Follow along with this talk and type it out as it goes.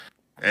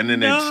And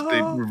then they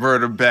No.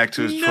 reverted back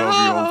to his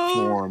 12-year-old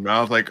No. form. I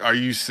was like, "Are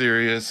you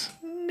serious?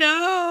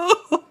 No.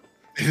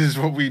 This is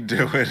what we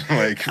doing?"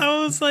 Like, I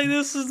was like,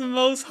 this is the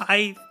most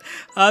hype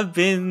I've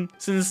been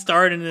since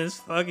starting this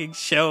fucking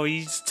show.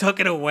 You just took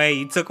it away.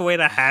 You took away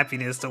the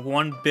happiness, the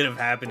one bit of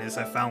happiness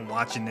I found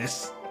watching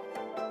this.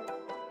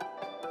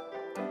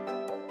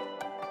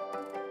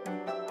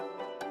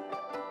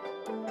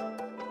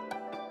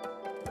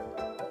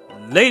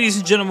 Ladies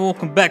and gentlemen,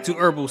 welcome back to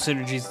Herbal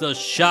Synergies, the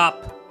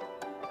shop.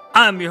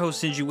 I'm your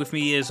host, Sinji. With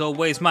me, as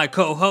always, my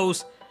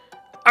co-host,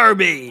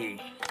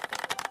 Irby.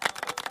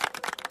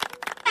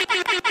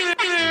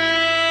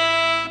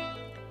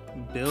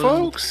 Building,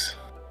 folks.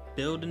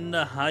 building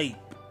the hype.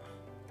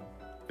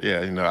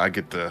 Yeah, I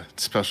get the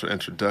special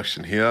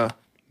introduction here.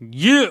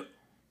 Yeah.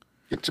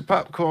 Get your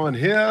popcorn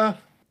here.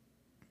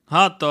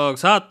 Hot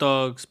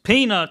dogs,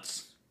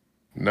 peanuts.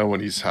 No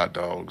one eats hot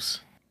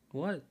dogs.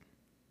 What?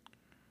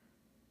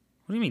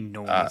 What do you mean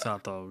no one eats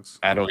hot dogs?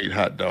 I don't eat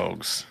hot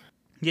dogs.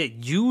 Yeah,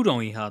 you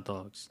don't eat hot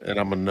dogs. And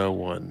I'm a no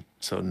one,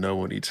 so no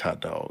one eats hot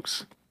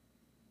dogs.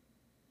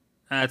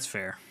 That's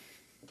fair.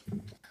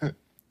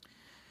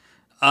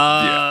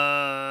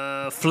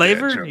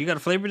 Flavor? Yeah, You got a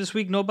flavor this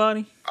week?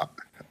 Nobody?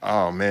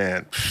 Oh,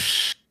 man.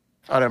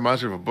 Oh, that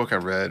reminds me of a book I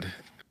read.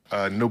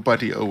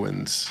 Nobody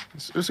Owens.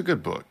 It was a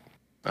good book.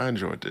 I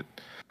enjoyed it.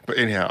 But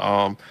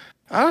anyhow,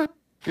 there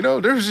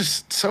was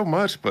just so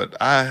much, but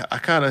I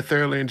kind of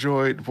thoroughly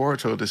enjoyed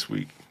Boruto this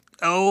week.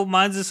 Oh,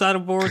 mine's inside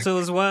of Boruto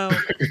as well.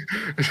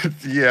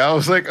 Yeah, I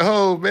was like,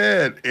 oh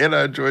man, and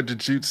I enjoyed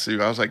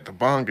Jujutsu. I was like, the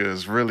manga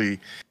is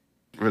really,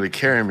 really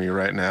carrying me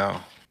right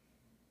now.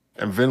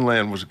 And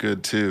Vinland was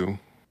good too.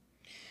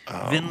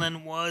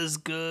 Vinland was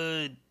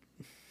good.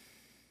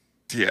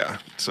 Yeah,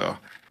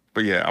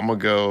 but yeah, I'm gonna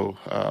go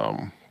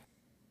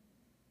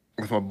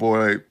with my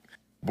boy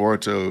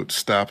Boruto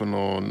stopping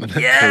on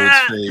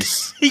Yeah!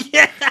 Code's face.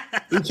 Yeah!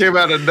 He came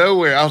out of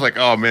nowhere. I was like,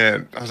 oh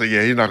man. I was like,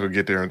 yeah, he's not gonna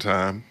get there in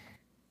time.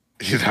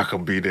 He's not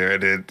gonna be there.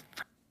 And then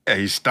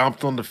he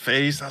stomped on the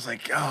face. I was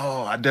like,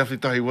 oh, I definitely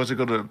thought he wasn't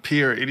gonna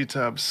appear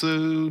anytime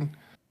soon.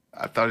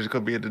 I thought he was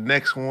gonna be in the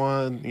next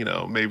one,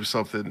 maybe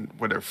something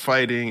where they're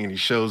fighting and he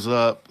shows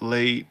up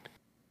late.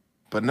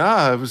 But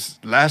nah, it was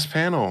last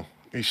panel.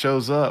 He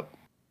shows up.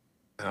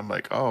 And I'm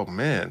like, oh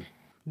man.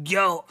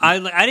 Yo, I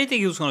didn't think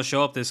he was going to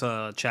show up this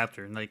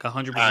chapter, like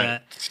 100%.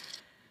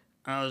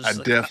 I was I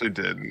like,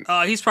 definitely didn't.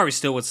 He's probably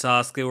still with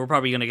Sasuke. We're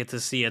probably gonna get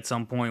to see at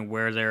some point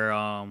where they're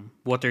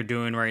what they're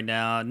doing right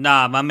now.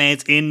 Nah, my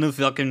man's in the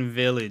fucking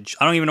village.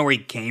 I don't even know where he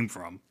came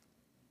from.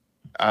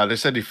 They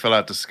said he fell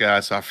out the sky,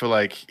 so I feel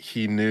like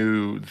he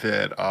knew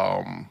that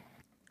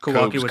Kobe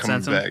Kawaki was would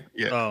coming sense him. back.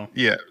 Yeah, Oh,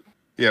 yeah.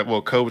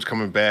 Well, Kobe was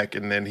coming back,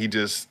 and then he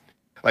just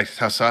like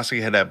how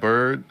Sasuke had that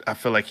bird. I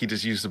feel like he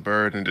just used the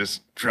bird and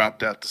just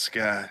dropped out the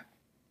sky.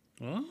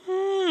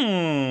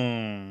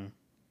 mm.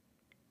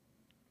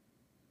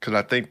 Because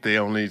I think they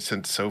only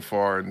sent so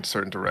far in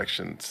certain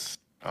directions.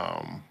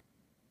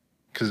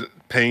 Because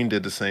Pain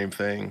did the same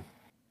thing,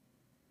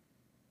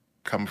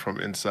 coming from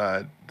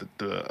inside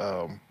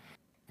the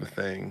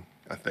thing.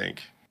 I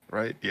think,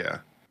 right? Yeah,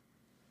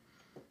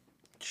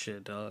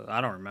 Shit, I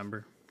don't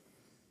remember.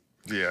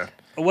 yeah.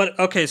 What?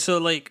 Okay, so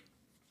like,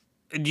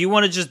 do you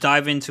want to just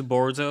dive into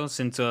Boruto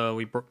since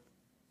we're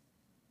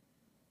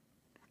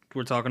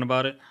talking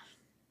about it?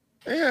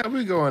 Yeah,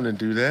 we go on and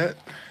do that.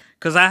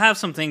 Because I have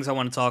some things I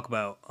want to talk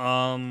about.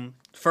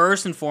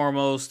 First and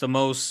foremost, the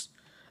most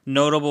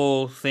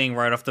notable thing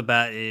right off the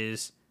bat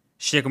is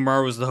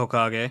Shikamaru was the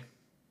Hokage.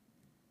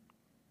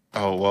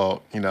 Oh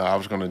well, I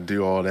was gonna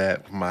do all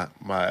that my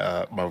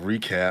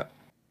recap,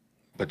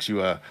 but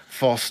you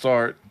false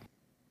start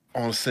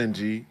on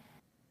Senji,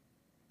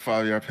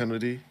 5-yard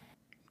penalty,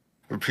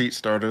 repeat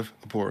start of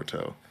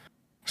Boruto.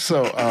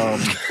 So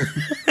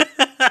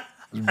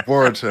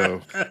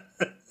Boruto,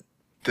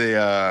 they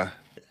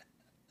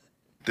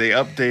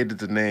updated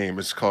the name.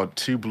 It's called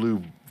Two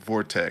Blue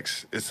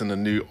Vortex. It's in a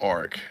new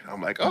arc.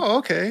 I'm like, oh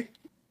okay,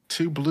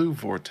 Two Blue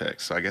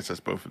Vortex. So I guess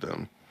that's both of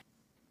them.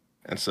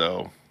 And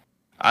so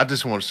I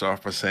just want to start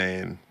off by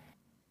saying,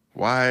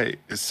 why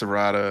is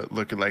Sarada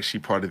looking like she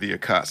part of the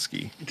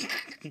Akatsuki?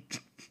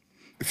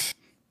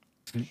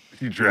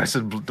 She dressed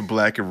in the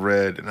black and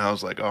red, and I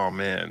was like, oh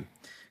man.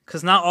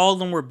 Because not all of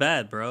them were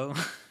bad, bro.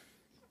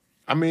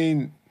 I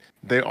mean,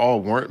 they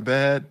all weren't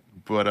bad,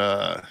 but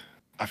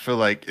I feel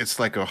like it's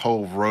like a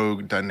whole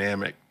rogue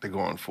dynamic they're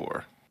going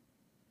for.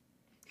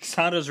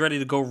 Sada's ready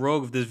to go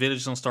rogue if this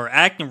village don't start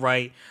acting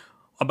right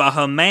about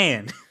her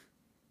man.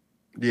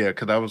 Yeah,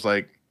 because I was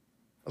like,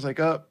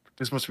 oh,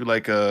 this must be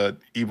like a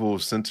evil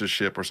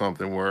censorship or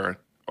something or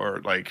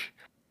like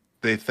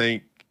they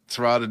think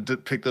Sarada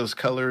did pick those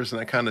colors and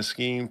that kind of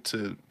scheme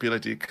to be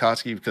like the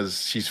Akatsuki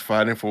because she's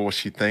fighting for what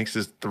she thinks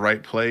is the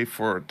right play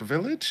for the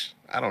village.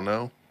 I don't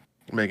know,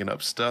 making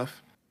up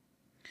stuff.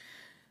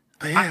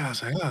 But yeah, I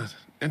was like, oh,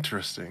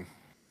 interesting.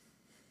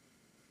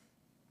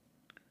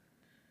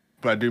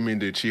 But I do mean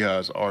the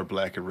Uchihas are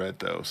black and red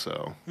though,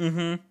 so.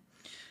 Mm-hmm.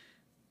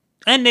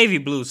 And navy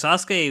blue.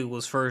 Sasuke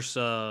was first.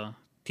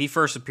 He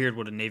first appeared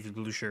with a navy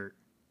blue shirt.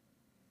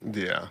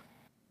 Yeah.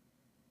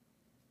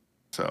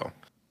 So,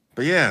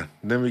 but yeah,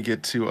 then we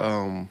get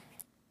to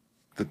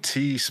the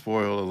T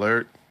spoil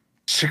alert.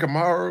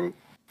 Shikamaru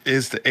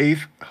is the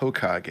eighth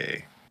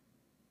Hokage.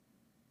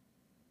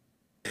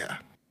 Yeah.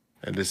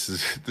 And this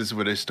is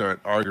where they start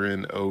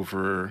arguing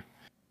over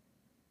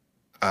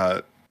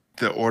uh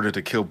the order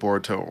to kill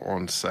Boruto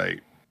on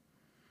site.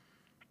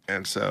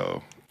 And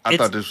so I It's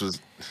thought this was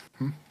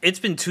it's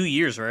been 2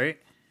 years, right?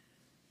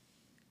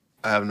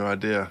 I have no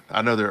idea.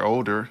 I know they're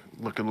older,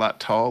 look a lot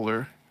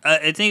taller.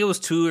 I think it was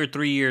 2 or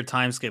 3 year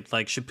time skip,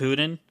 like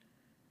Shippuden.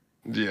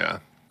 Yeah.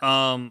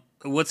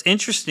 What's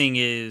interesting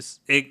is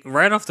it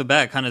right off the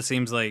bat kind of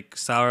seems like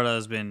Sarada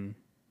has been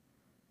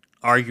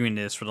arguing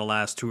this for the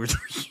last 2 or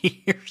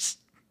 3 years.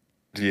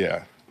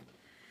 Yeah.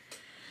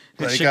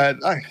 It's Like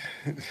Shik- I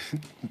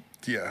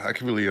yeah, I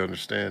can really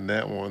understand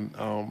that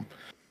one.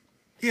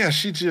 Yeah,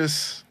 she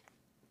just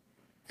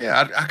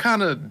yeah, I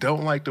kind of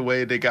don't like the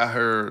way they got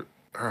her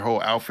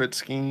whole outfit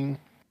scheme.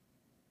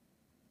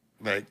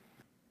 Like,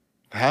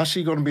 how's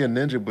she gonna be a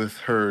ninja with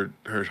her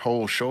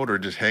whole shoulder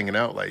just hanging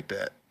out like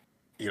that?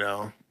 You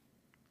know,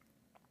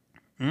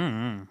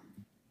 mm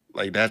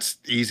like that's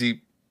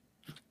easy.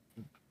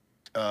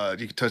 You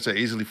can touch that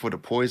easily for the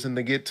poison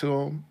to get to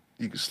him.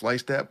 You can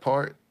slice that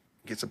part,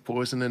 get some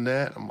poison in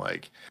that. I'm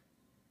like,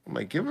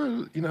 give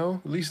her,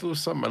 at least a little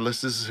something.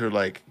 Unless this is her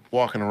like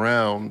walking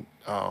around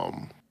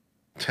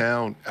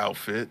town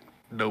outfit.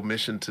 No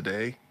mission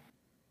today.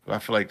 I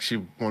feel like she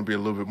want to be a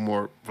little bit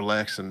more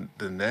relaxed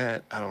than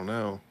that. I don't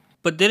know.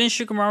 But didn't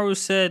Shikamaru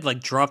said like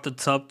drop the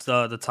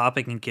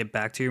topic and get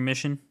back to your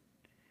mission?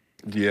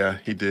 Yeah,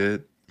 he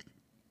did.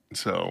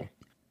 So,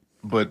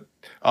 but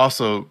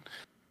also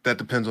that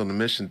depends on the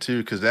mission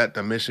too, because that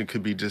the mission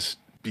could be just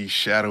be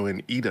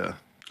shadowing Ida.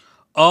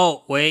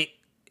 Oh wait,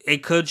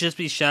 it could just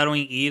be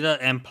shadowing Ida,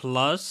 and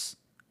plus,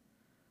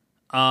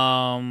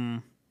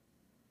 um,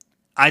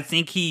 I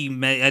think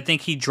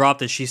he dropped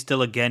that she's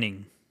still a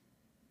Genning.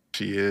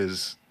 She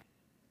is,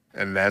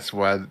 and that's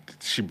why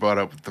she brought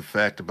up the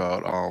fact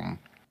about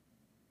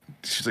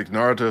she's like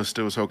Naruto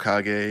still was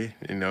Hokage.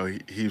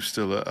 He was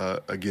still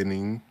a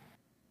Genin.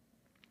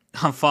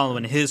 I'm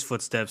following his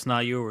footsteps,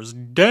 not yours.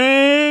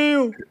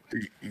 Damn.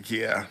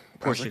 Yeah, I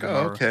Poor was like, oh,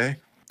 Shikamaru. okay.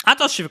 I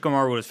thought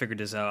Shikamaru would have figured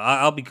this out.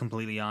 I'll be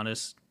completely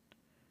honest.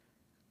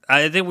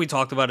 I think we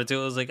talked about it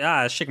too. It was like,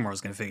 Shikamaru's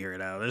gonna figure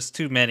it out. There's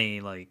too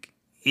many, like,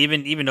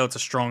 even though it's a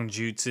strong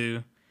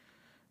jutsu,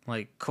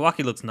 like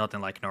Kawaki looks nothing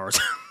like Naruto.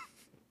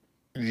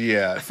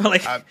 Yeah, I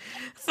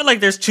feel like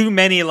there's too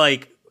many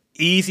like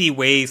easy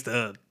ways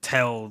to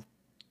tell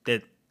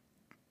that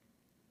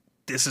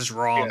this is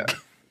wrong. yeah.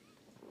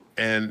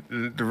 And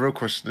the real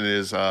question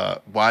is,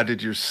 why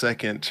did your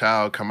second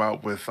child come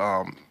out with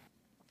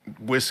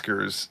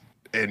whiskers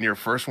and your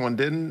first one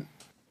didn't?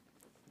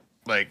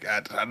 Like,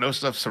 I know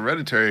stuff's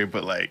hereditary,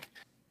 but like,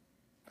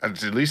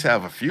 I'd at least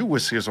have a few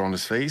whiskers on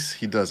his face.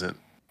 He doesn't,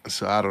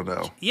 so I don't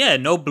know. Yeah,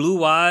 no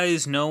blue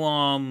eyes, no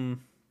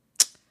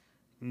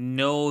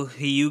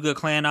Hyuga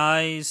clan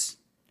eyes.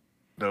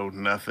 No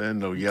nothing,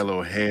 no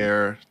yellow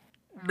hair,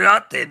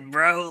 Nothing,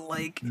 bro.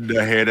 Like,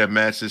 the hair that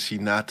matches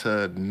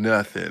Hinata,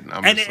 nothing.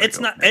 I'm and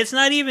just like, okay. it's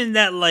not even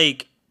that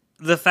like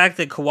the fact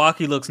that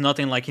Kawaki looks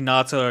nothing like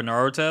Hinata or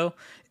Naruto.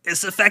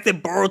 It's the fact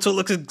that Boruto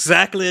looks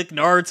exactly like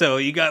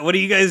Naruto. What are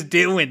you guys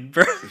doing,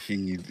 bro?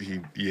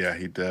 Yeah,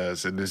 he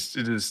does, and it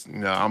is.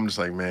 I'm just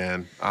like,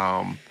 man,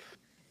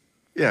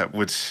 yeah.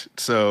 Which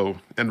so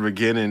in the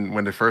beginning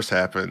when it first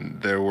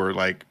happened, there were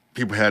like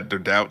people had their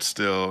doubts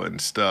still and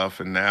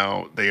stuff, and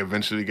now they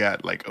eventually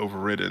got like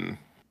overridden.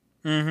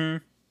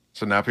 Mm-hmm.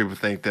 So now people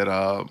think that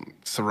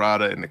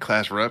Sarada and the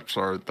class reps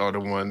are the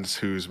ones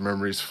whose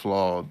memory's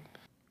flawed.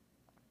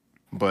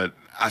 But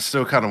I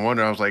still kind of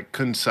wonder. I was like,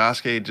 couldn't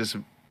Sasuke just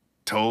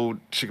told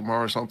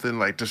Shikamaru something?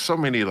 Like, there's so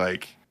many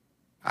like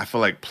I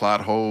feel like plot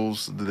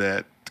holes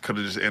that could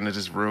have just ended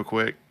just real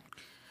quick.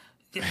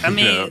 I you know,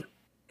 mean,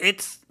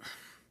 it's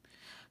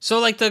so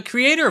like the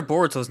creator of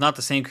Boruto is not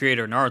the same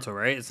creator of Naruto,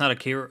 right? It's not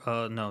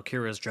Akira. No,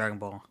 Akira is Dragon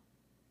Ball.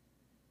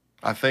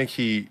 I think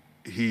he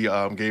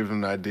gave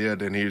them an idea,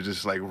 then he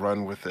just like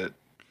run with it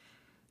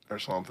or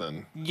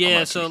something. I'm Yeah, not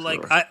too so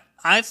like sure.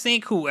 I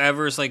think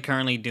whoever's like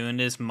currently doing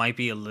this might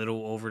be a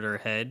little over their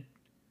head.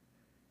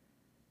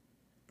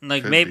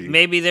 Like Could be.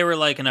 maybe they were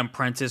like an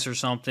apprentice or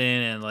something,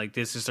 and like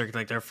this is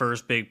like their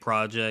first big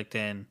project,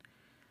 and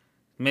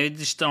maybe they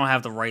just don't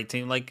have the right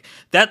team. Like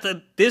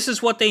this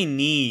is what they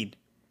need.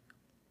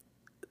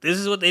 This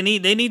is what they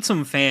need. They need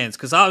some fans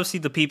because obviously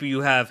the people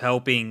you have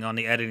helping on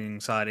the editing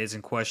side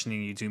isn't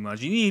questioning you too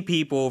much. You need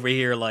people over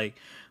here like,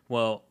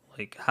 well,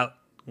 like how.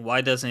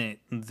 Why doesn't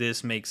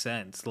this make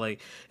sense?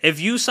 Like, if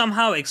you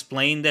somehow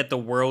explain that the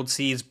world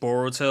sees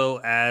Boruto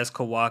as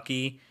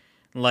Kawaki,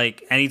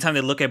 like anytime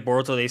they look at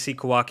Boruto, they see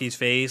Kawaki's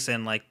face,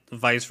 and like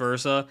vice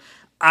versa,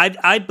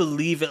 I'd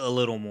believe it a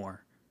little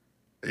more.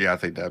 Yeah, I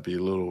think that'd be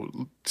a little.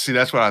 See,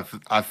 that's what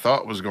I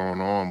thought was going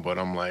on, but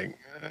I'm like,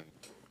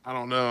 I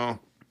don't know.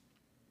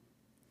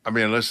 I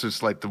mean, unless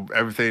it's like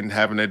everything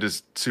happened, they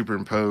just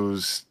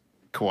superimpose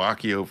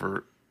Kawaki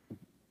over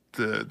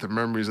the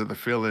memories of the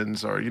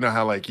feelings, or you know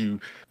how like you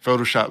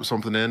Photoshop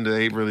something in that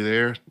ain't really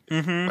there,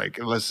 Mm-hmm. like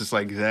unless it's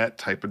like that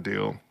type of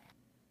deal.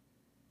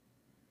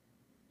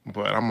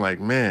 But I'm like,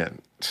 man,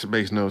 this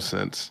makes no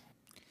sense.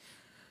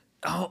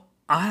 Oh,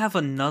 I have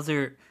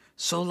another.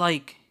 So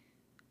like,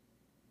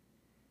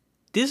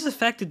 this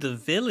affected the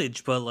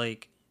village, but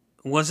like,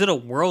 was it a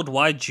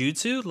worldwide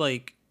jutsu?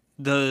 Like,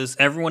 does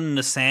everyone in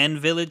the Sand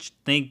Village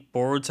think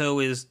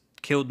Boruto is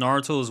killed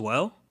Naruto as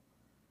well?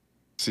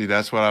 See,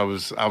 that's what I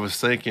was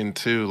thinking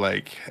too.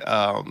 Like,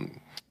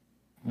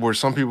 were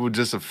some people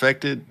just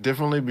affected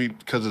differently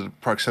because of the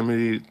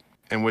proximity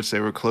in which they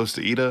were close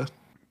to Ida?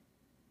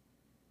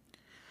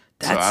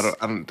 So I don't,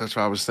 That's I don't. That's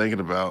what I was thinking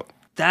about.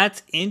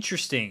 that's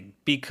interesting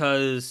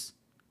because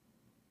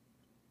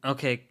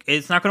okay,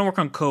 it's not gonna work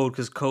on Code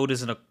because Code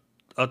isn't a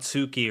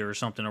Atsuki or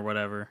something or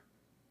whatever.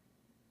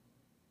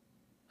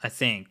 I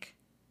think.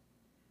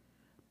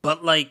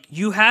 But like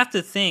you have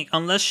to think,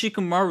 unless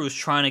Shikamaru's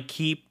trying to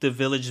keep the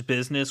village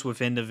business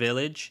within the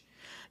village,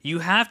 you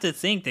have to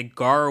think that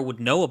Gara would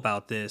know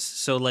about this.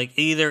 So like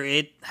either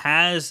it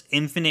has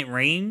infinite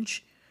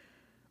range,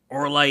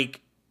 or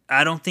like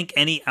I don't think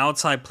any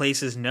outside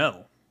places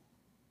know.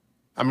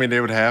 I mean,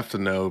 they would have to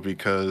know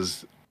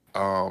because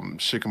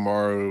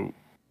Shikamaru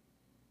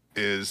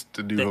is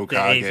the new Yeah,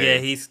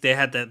 Hokage.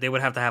 they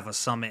would have to have a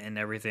summit and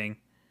everything.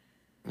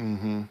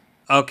 Hmm.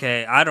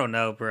 Okay, I don't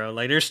know, bro.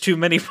 Like there's too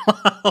many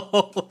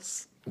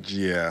files.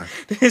 Yeah,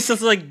 This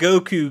is like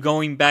Goku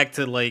going back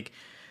to like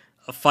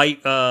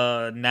fight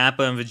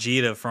Nappa and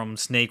Vegeta from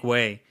Snake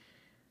Way.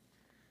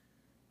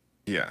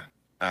 yeah.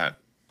 Uh,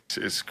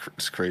 it's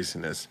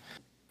craziness.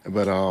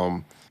 But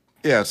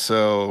yeah.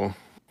 So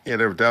yeah,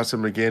 there were doubts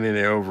in the beginning.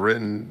 They're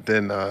overwritten.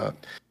 Then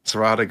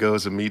Sarada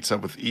goes and meets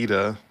up with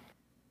Ida,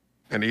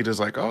 and Ida's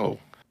like, "Oh."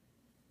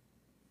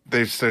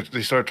 They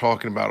start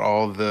talking about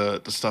all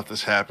the stuff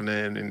that's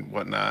happening and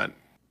whatnot,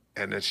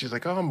 and then she's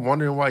like, "Oh, I'm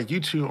wondering why you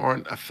two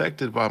aren't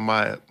affected by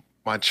my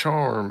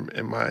charm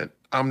and my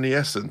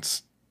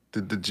omniscience,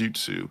 the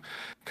jutsu,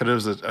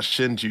 because it was a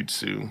shin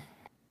jutsu,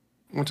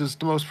 which is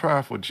the most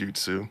powerful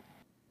jutsu."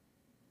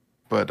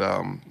 But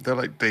they're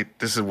like they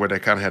this is where they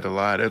kind of had to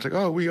lie. They're like,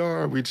 "Oh,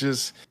 we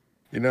just,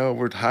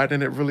 we're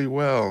hiding it really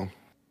well."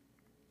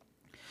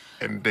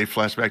 And they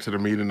flash back to the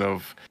meeting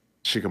of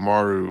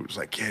Shikamaru. It's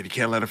like, "Yeah, you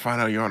can't let her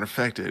find out you're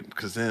unaffected,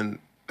 because then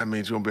that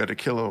means you won't be able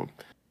to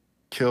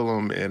kill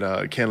him,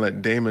 and can't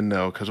let Damon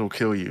know because he'll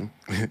kill you."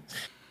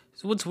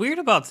 So what's weird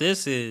about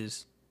this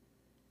is,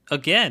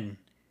 again,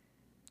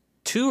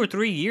 2 or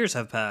 3 years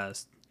have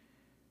passed.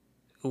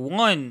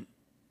 One,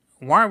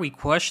 why are we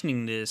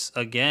questioning this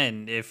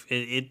again? If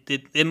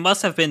it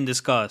must have been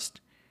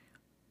discussed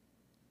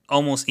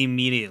almost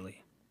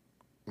immediately,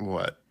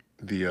 What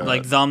the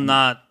like them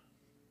not,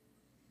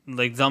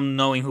 like them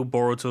knowing who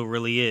Boruto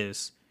really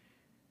is.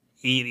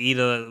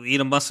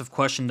 Ida must have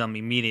questioned them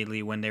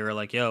immediately when they were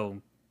like,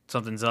 "Yo,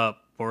 something's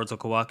up." Boruto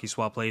Kawaki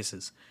swap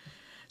places.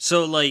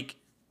 So like,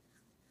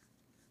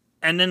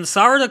 and then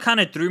Sarada kind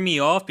of threw me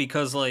off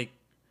because like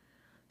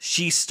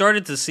she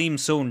started to seem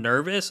so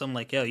nervous. I'm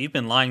like, yo, you've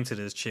been lying to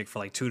this chick for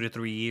like 2 to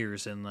 3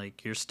 years, and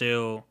like you're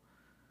still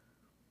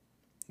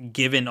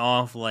giving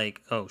off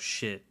like, oh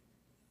shit,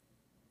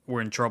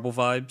 we're in trouble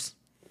vibes.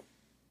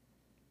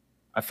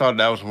 I thought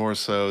that was more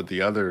so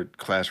the other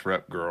class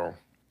rep girl.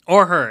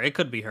 Or her. It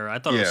could be her. I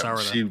thought it was Yeah,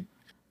 Sarada.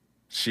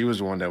 she was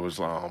the one that was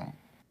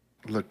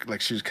look like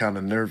she was kind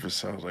of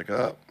nervous. I was like,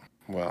 oh,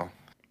 well.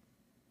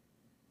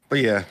 But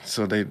yeah,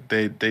 so they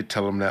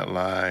tell him that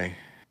lie,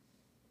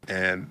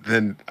 and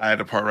then I had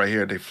a part right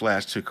here. They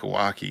flash to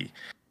Kawaki,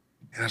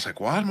 and I was like,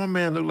 why does my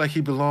man look like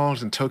he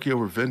belongs in Tokyo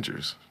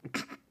Revengers?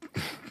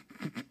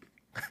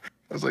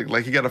 I was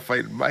like he got to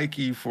fight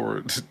Mikey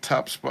for the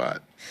top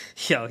spot.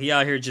 Yo, he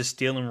out here just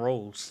stealing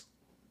roles.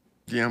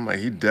 Yeah, I'm like,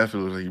 he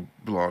definitely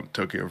belonged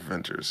to Tokyo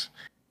Revengers.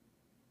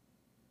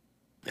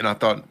 And I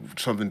thought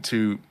something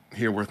too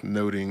here worth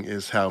noting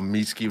is how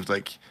Mitsuki was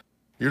like,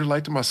 "You're the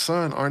light to my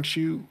son, aren't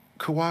you,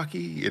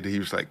 Kawaki?" And he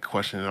was like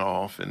questioning it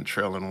off and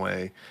trailing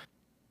away.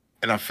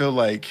 And I feel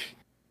like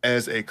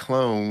as a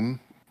clone,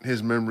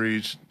 his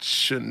memories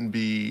shouldn't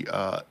be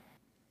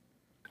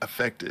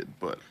affected,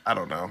 but I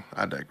don't know.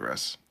 I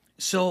digress.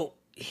 So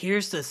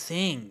here's the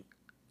thing,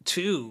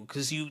 too,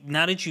 because you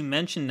now that you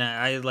mentioned that,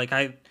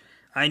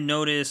 I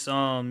noticed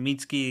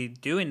Mitsuki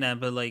doing that,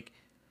 but like,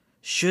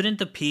 shouldn't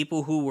the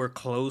people who were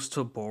close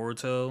to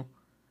Boruto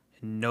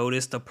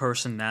notice the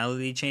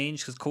personality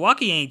change? Because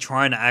Kawaki ain't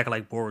trying to act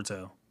like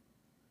Boruto,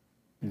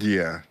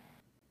 Yeah.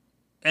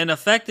 and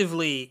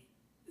effectively,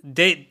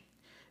 they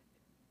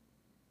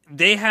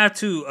they have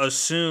to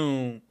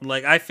assume.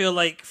 Like, I feel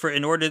like for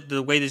in order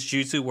the way this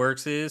jutsu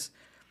works is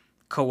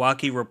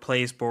Kawaki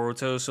replaced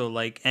Boruto, so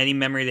like any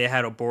memory they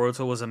had of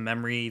Boruto was a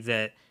memory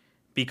that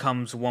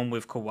becomes one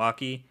with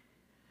Kawaki.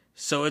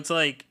 So it's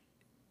like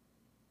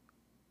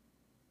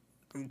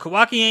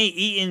Kawaki ain't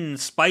eating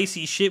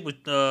spicy shit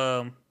with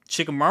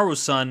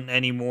Shikamaru's son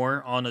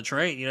anymore on the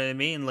train. You know what I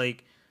mean?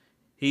 Like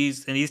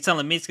he's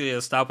telling Mitsuki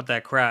to stop with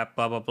that crap.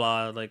 Blah blah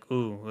blah. Like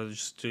ooh,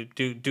 just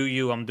do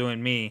you? I'm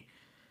doing me.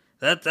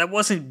 That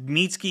wasn't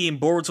Mitsuki and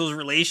Boruto's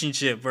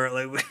relationship, bro.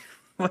 Like,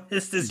 what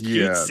is this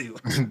Yeah.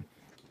 jutsu?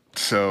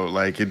 So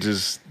like it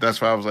just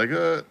that's why I was like,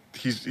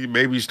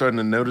 maybe he's starting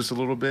to notice a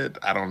little bit.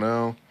 I don't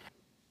know.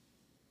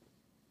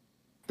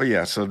 But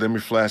yeah, so then we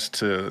flash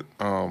to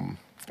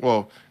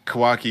well,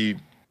 Kawaki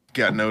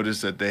got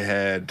noticed that they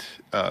had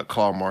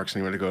claw marks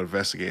and he went to go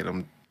investigate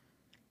them.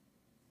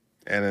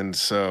 And then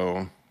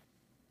so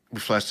we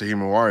flash to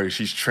Himawari.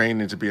 She's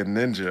training to be a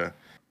ninja.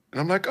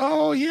 And I'm like,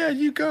 oh yeah,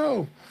 you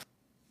go.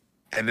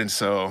 And then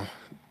so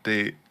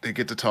they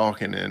get to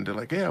talking and they're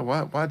like, yeah,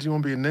 why do you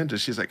want to be a ninja?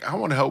 She's like, I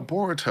want to help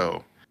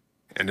Boruto.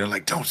 And they're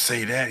like, don't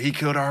say that. He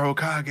killed our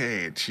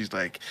Hokage. And she's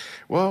like,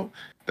 well,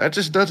 that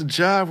just doesn't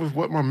jive with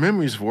what my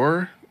memories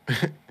were.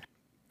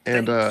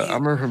 And Thank I you.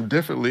 remember him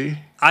differently.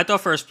 I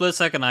thought for a split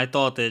second, I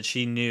thought that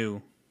she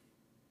knew.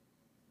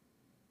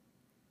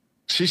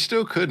 She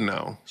still could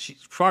know.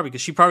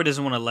 Because she probably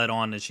doesn't want to let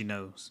on that she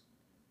knows.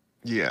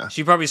 Yeah.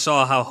 She probably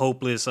saw how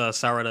hopeless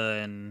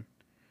Sarada and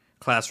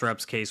class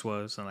rep's case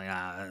was. I'm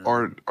like,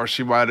 Or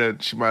she might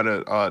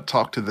have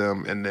talked to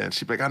them and then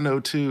she'd be like, I know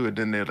too. And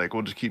then they're like,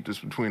 we'll just keep this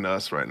between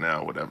us right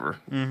now, whatever.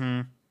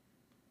 Mm-hmm.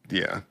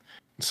 Yeah.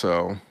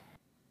 So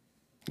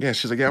yeah,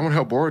 she's like, yeah, I want to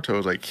help Boruto. I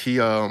was like,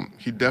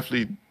 he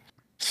definitely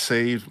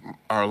saved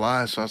our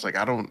lives. So I was like,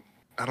 I don't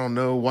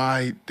know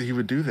why he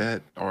would do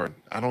that, or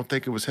I don't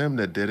think it was him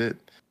that did it.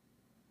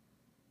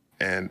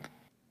 And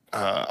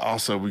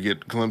also, we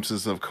get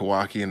glimpses of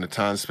Kawaki in the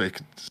time space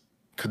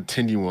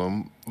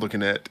continuum,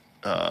 looking at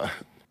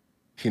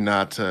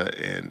Hinata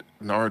and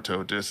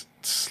Naruto just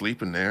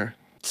sleeping there.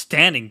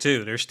 Standing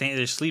too. They're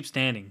sleep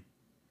standing.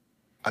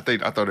 I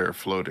thought they were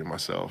floating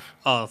myself.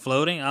 Oh,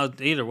 floating.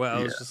 Either way, I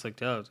Yeah, was just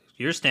like, oh,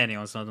 you're standing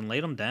on something. Lay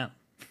them down.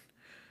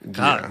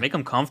 God, yeah, make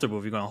them comfortable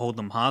if you're gonna hold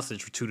them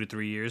hostage for 2 to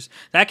 3 years.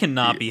 That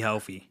cannot yeah. be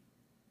healthy.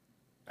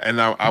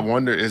 And I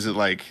wonder, is it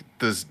like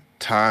does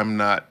time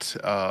not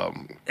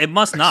It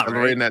must not,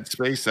 accelerate right? in that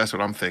space? That's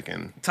what I'm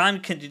thinking. Time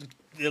can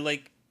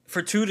like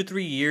for 2 to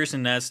 3 years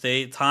in that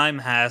state. Time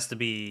has to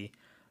be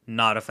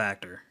not a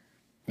factor.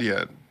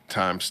 Yeah,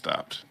 time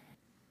stopped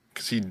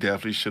because he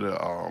definitely should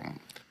have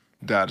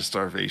died of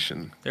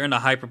starvation. They're in a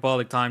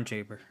hyperbolic time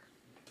chamber.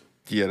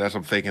 Yeah, that's what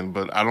I'm thinking,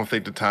 but I don't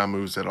think the time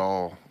moves at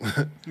all.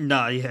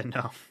 No, yeah,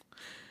 no.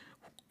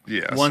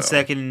 Yeah, One so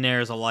second in there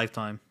is a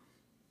lifetime.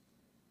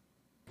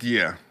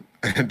 yeah,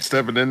 and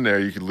stepping in there,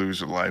 you could lose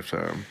your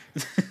lifetime.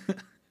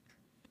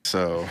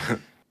 So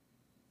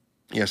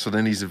yeah, so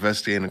then he's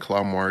investigating the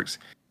claw marks,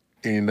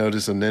 and you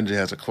notice a ninja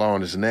has a claw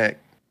on his neck,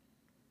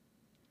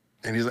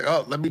 and he's like,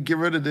 "Oh, let me get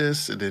rid of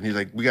this." And then he's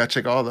like, "We gotta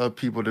check all the other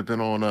people that've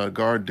been on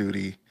guard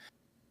duty."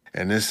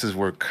 And this is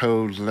where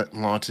Code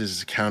launches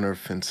his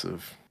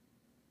counteroffensive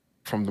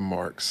from the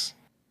marks,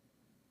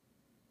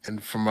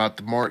 and from out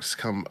the marks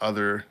come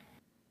other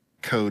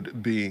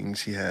Code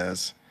beings he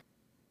has,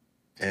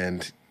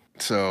 and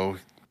so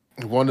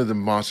one of the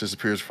monsters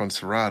appears from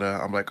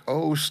Sarada. I'm like,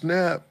 oh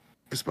snap,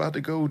 it's about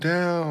to go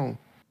down.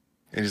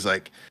 And he's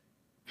like,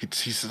 he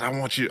says, I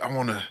want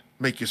to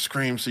make you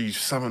scream so you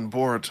summon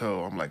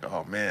Boruto. I'm like,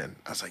 oh man.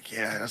 I was like,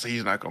 yeah, I said,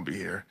 he's not going to be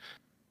here.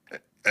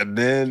 And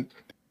then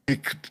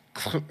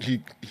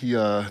he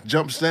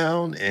jumps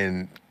down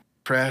and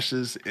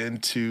crashes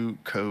into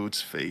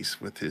Code's face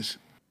with his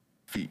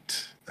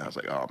feet. I was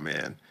like, oh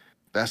man,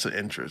 that's an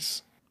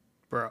interest.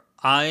 Bro,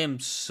 I am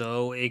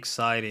so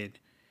excited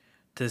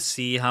to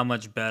see how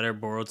much better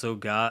Boruto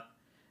got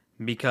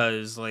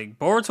because like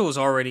Boruto was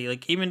already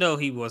like even though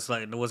he was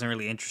like wasn't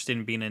really interested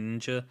in being a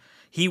ninja,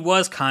 he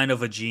was kind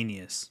of a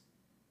genius.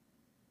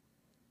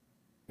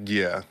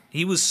 Yeah.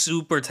 He was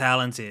super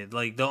talented.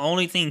 Like the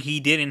only thing he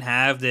didn't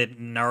have that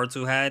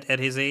Naruto had at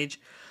his age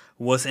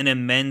was an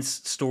immense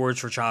storage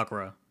for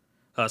chakra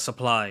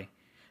supply.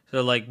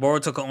 So like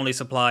Boruto could only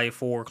supply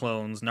 4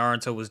 clones.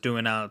 Naruto was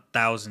doing out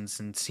thousands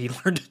since he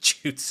learned the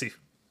jutsu.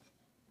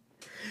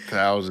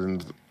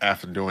 Thousands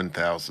after doing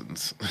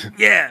thousands.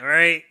 Yeah,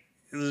 right.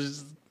 It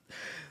was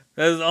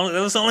that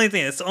was the only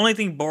thing. It's the only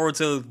thing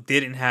Boruto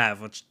didn't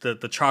have, which the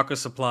chakra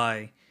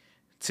supply.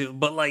 To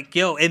but like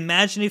yo,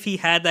 imagine if he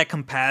had that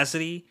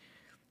capacity.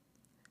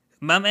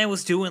 My man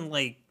was doing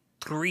like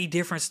 3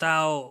 different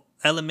style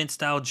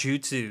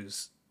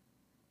jutsus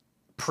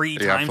pre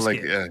Yeah, I time feel like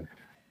skip.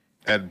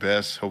 at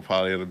best he'll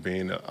probably end up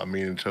being a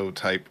Minato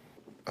type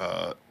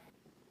uh,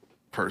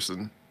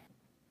 person.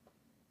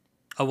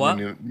 A what?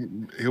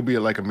 He'll be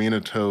like a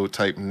Minato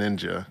type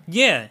ninja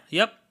Yeah.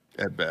 Yep.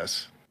 at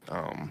best.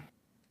 Um,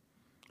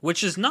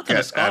 Which is nothing to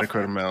got scoff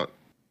adequate at. amount.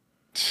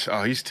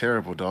 Oh, he's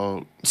terrible,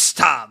 dog.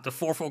 Stop the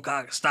 4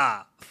 Hokage.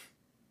 Stop.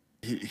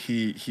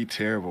 He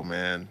terrible,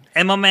 man.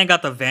 And my man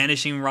got the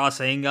vanishing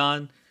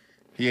Rasengan.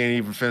 He ain't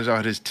even finished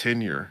out his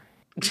tenure.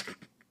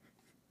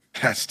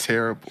 That's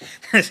terrible.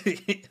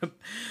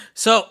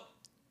 So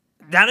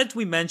now that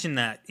we mentioned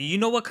that, you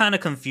know what kind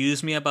of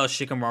confused me about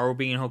Shikamaru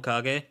being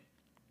Hokage?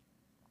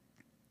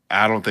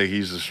 I don't think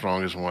he's the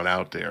strongest one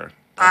out there.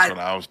 That's I what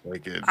I was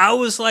thinking. I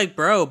was like,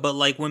 bro, but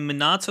like when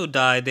Minato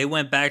died, they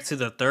went back to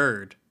the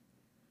third.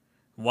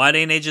 Why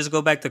didn't they just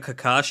go back to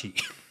Kakashi?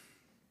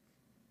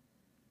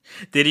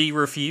 Did he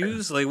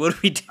refuse? Like, what are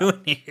we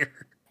doing here?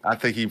 I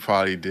think he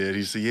probably did.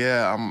 He said,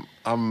 "Yeah,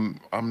 I'm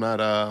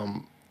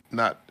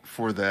not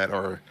for that,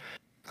 or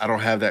I don't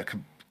have that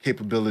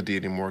capability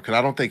anymore." Because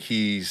I don't think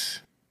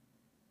he's.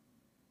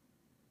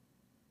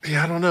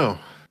 Yeah, I don't know.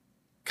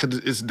 Because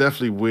it's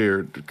definitely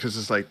weird. Because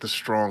it's like the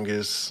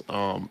strongest.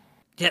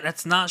 Yeah,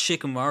 that's not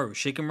Shikamaru.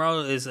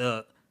 Shikamaru is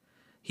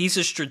he's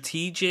a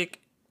strategic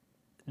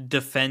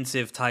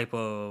defensive type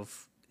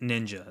of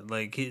ninja.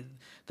 Like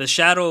the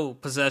shadow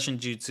possession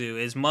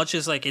jutsu, as much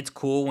as like it's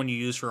cool when you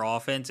use for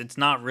offense, it's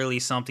not really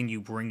something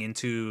you bring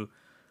into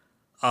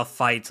a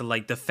fight to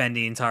like defend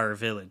the entire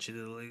village.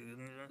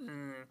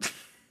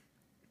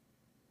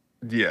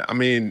 Yeah, I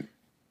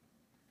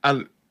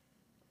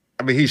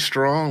I mean he's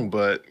strong,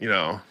 but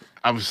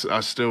I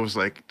still was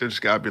like, there's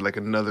got to be like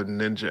another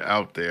ninja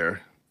out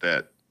there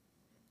that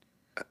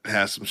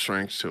has some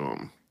strength to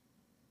him.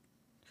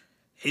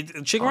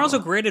 Shikamaru's a Uh,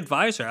 great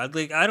advisor. I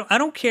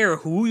don't care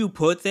who you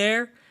put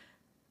there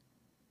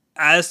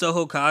as the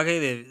Hokage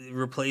that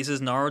replaces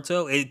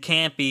Naruto. It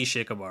can't be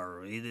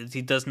Shikamaru.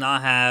 He does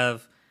not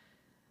have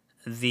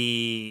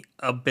the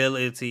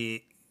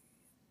ability.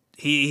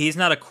 He's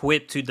not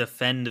equipped to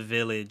defend the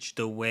village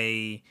the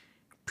way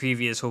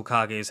previous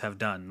Hokages have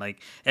done.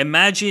 Like,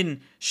 imagine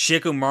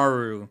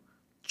Shikamaru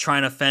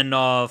trying to fend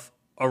off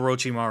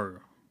Orochimaru.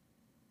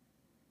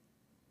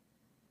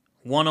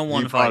 One on he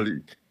one fight.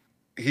 probably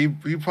he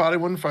probably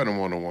wouldn't fight him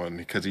 1-on-1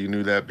 because he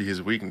knew that'd be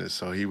his weakness.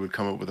 So he would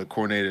come up with a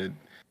coordinated,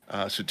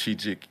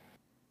 strategic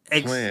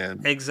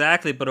plan.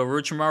 Exactly, but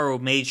Orochimaru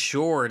made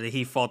sure that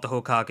he fought the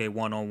Hokage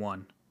one on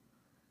one.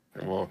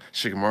 Well,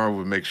 Shikamaru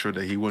would make sure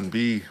that he wouldn't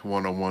be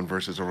 1-on-1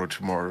 versus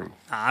Orochimaru.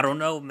 I don't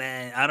know,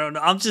 man. I don't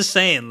know. I'm just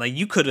saying, like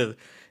you could have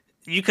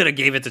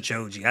gave it to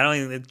Choji. I don't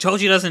even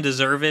Choji doesn't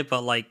deserve it,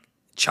 but like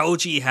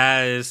Choji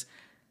has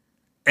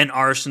an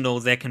arsenal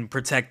that can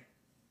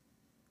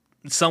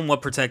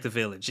somewhat protect the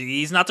village.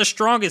 He's not the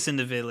strongest in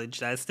the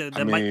village. I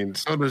That might mean,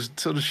 so does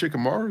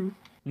Shikamaru.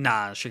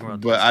 nah. Shikamaru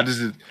But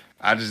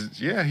doesn't.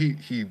 yeah,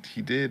 he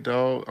did,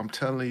 dog. I'm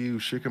telling you,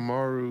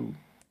 Shikamaru,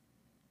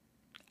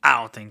 I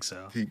don't think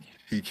so. he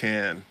he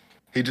can.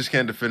 He just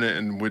can't defend it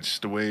in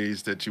the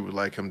ways that you would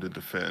like him to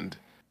defend.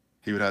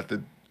 He would have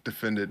to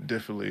defend it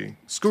differently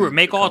Screw it. to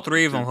Make all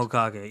three accomplish of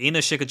them it. Hokage. Ina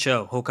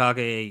Shikacho, Hokage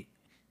 8.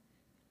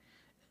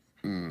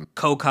 Mm,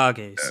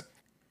 Kokages. that.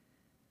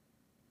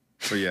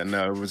 But yeah,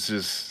 no, it was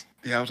just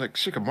yeah. I was like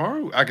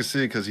Shikamaru. I could see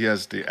it because he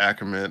has the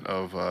acumen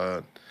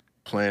of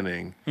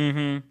planning.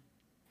 Mm-hmm.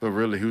 But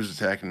really, who's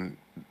attacking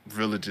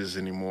villages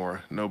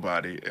anymore?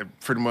 Nobody.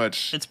 Pretty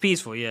much, It's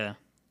peaceful, yeah.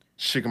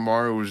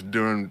 Shikamaru was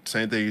doing the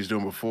same thing he's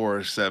doing before,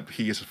 except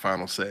he gets the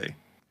final say.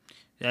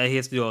 Yeah, he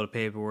has to do all the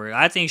paperwork.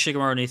 I think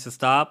Shikamaru needs to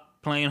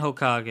stop playing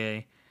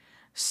Hokage,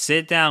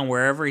 sit down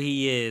wherever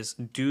he is,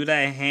 do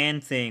that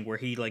hand thing where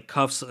he like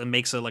cuffs and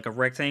makes it like a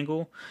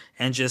rectangle,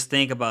 and just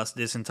think about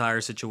this entire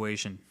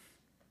situation.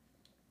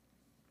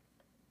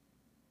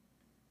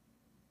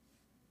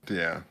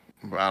 Yeah,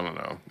 but I don't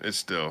know. It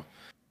still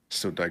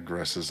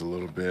digresses a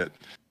little bit.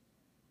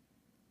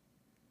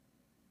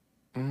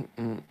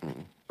 Mm-mm-mm.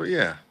 But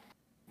yeah,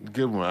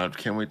 good one. I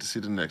can't wait to see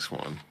the next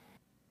one.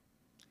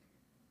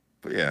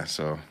 But yeah,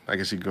 so I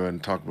guess you go ahead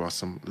and talk about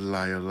some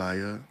liar,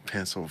 liar,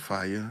 pants on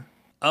fire.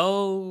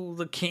 Oh,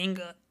 the King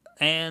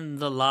and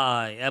the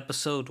Lie,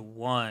 episode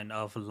 1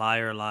 of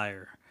Liar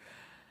Liar.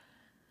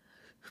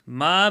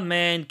 My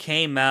man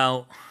came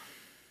out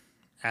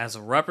as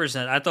a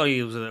representative. I thought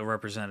he was a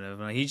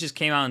representative. He just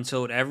came out and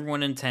told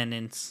everyone in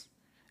attendance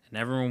and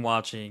everyone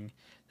watching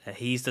that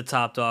he's the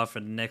top dog for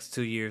the next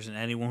 2 years, and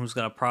anyone who's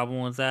got a problem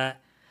with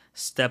that,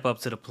 step up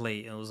to the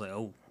plate. And it was like,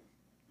 oh,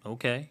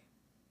 okay,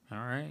 all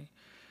right.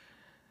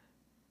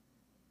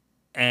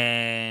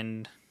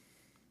 And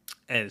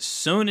as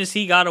soon as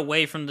he got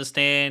away from the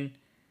stand,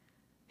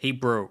 he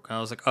broke.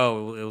 I was like,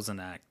 oh, it was an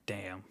act.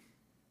 Damn.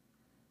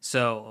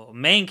 So,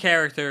 main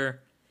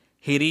character,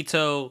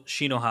 Hirito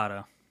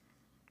Shinohara.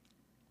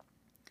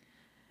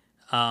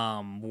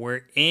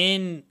 We're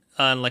in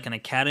like an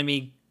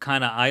academy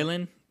kind of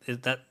island. Is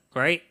that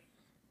right?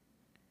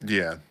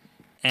 Yeah,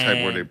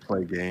 type where they And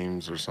play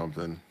games or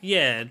something.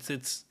 yeah,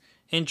 it's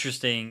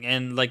interesting.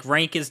 And like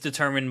rank is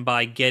determined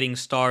by getting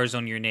stars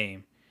on your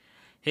name.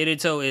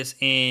 Hirito is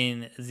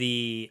in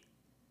the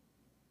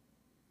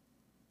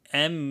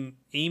Ime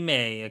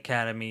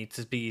Academy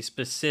to be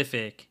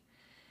specific,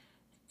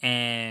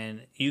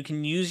 and you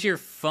can use your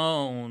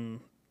phone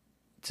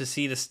to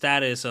see the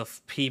status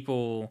of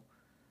people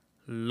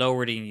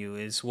lower than you.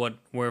 Is what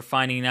we're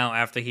finding out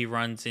after he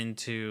runs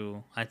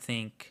into, I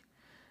think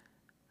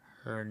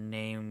her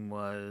name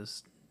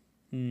was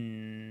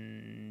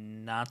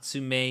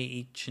Natsume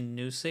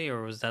Ichinuse,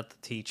 or was that the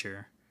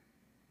teacher?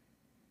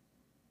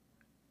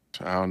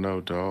 I don't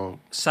know, dog.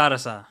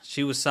 Sarasa.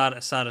 She was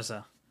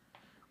Sarasa.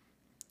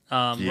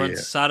 Yeah,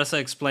 Sadasa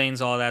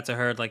explains all that to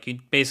her. Like, you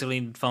basically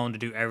need the phone to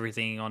do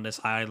everything on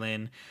this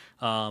island.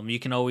 You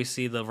can always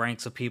see the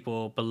ranks of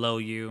people below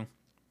you.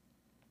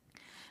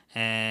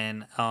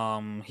 And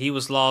he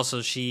was lost,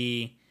 so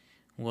she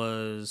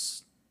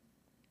was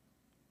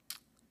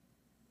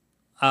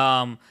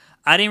Um,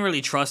 I didn't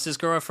really trust this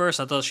girl at first.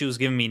 I thought she was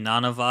giving me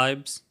Nana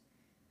vibes.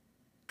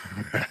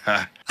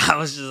 I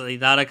was just like,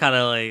 Nana kind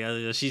of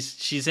like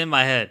she's in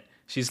my head.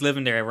 She's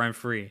living there rent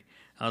free.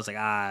 I was like,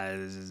 I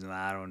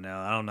don't know.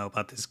 I don't know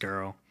about this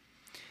girl.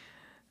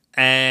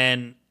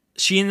 And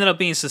she ended up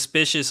being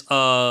suspicious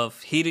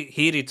of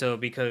Hirito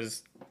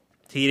because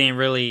he didn't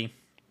really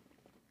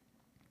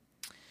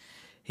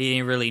he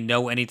didn't really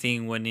know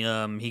anything when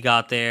he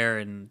got there,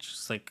 and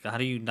just like, how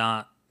do you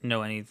not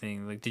know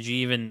anything? Like, did you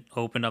even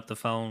open up the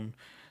phone?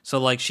 So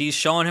like, she's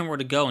showing him where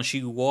to go, and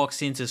she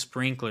walks into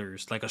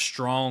sprinklers, like a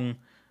strong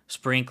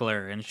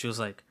sprinkler, and she was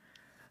like,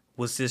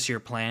 "Was this your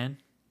plan?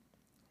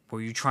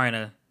 Were you trying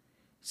to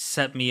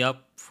set me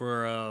up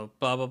for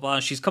blah blah blah?"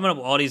 And she's coming up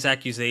with all these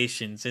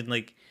accusations, and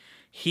like,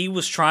 he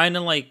was trying to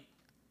like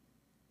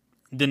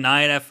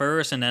deny it at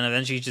first, and then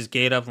eventually he just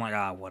gave up. I'm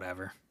like,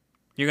 whatever.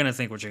 You're gonna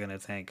think what you're gonna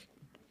think.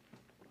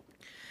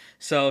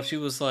 So she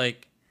was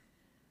like,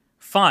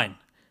 "Fine,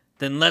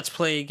 then let's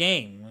play a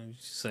game." And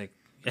she's like,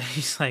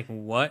 he's like,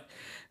 "What?"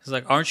 He's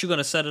like, "Aren't you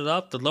gonna set it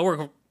up? The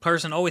lower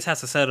person always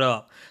has to set it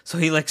up." So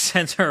he like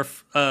sends her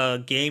a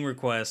game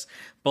request,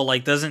 but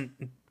like doesn't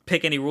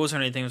pick any rules or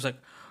anything. It's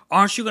like,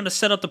 "Aren't you gonna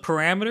set up the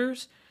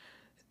parameters?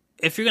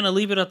 If you're gonna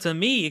leave it up to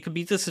me, it could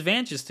be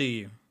disadvantageous to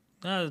you."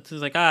 It's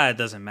like, it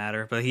doesn't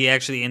matter. But he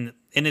actually in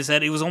his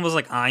head, it was almost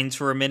like Ainz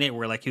for a minute,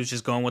 where like he was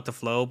just going with the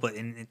flow. But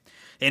in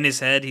his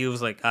head, he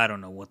was like, "I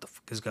don't know what the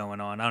fuck is going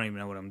on. I don't even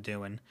know what I'm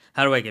doing.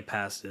 How do I get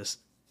past this?"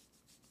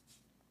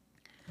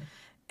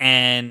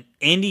 And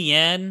in the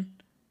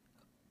end,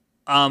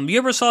 you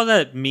ever saw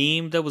that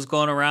meme that was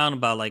going around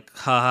about like,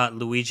 haha,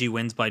 Luigi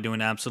wins by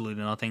doing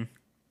absolutely nothing?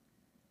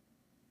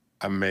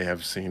 I may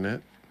have seen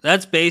it.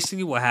 That's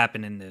basically what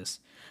happened in this.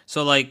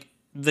 So like,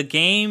 the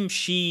game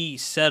she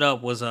set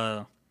up was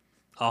a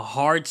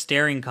hard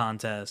staring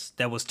contest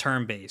that was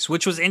turn based,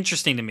 which was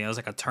interesting to me. I was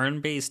like, a turn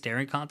based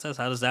staring contest?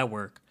 How does that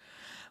work?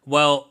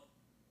 Well,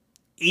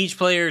 each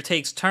player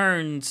takes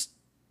turns,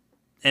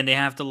 and they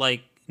have to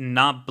like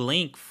not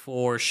blink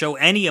or show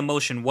any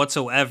emotion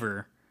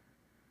whatsoever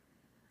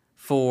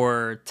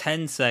for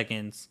 10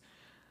 seconds.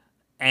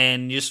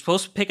 And you're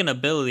supposed to pick an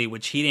ability,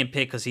 which he didn't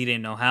pick because he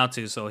didn't know how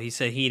to. So he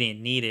said he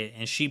didn't need it.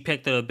 And she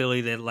picked the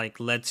ability that like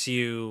lets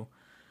you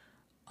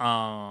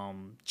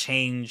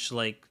change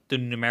like the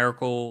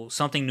numerical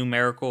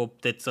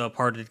that's a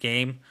part of the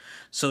game.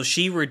 So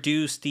she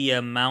reduced the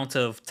amount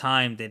of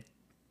time that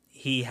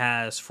he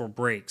has for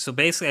breaks. So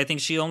basically, I think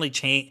she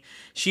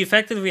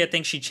effectively, I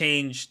think she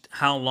changed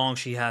how long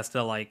she has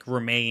to like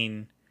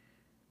remain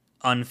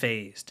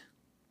unfazed.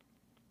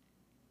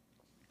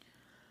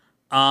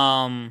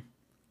 um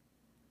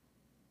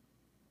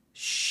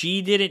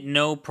she did it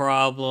no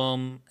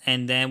problem,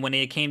 and then when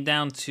it came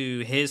down to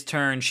his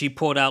turn, she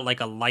pulled out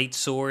like a light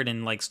sword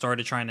and like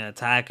started trying to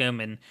attack him,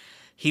 and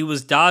he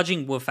was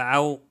dodging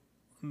without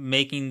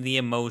making the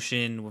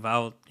emotion,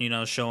 without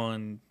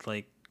showing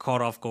like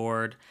caught off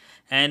guard.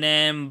 And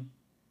then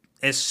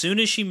as soon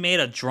as she made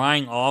a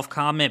drying off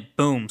comment,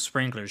 boom,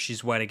 sprinkler,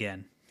 she's wet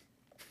again.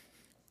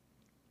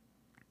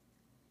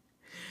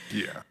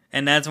 Yeah.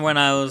 And that's when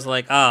I was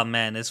like, oh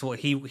man, this what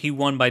he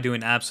won by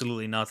doing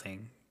absolutely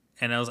nothing.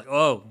 And I was like,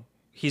 oh,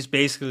 he's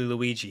basically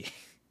Luigi.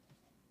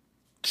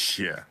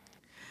 Yeah. Yeah,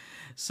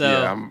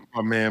 So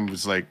my man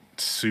was like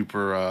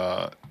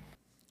super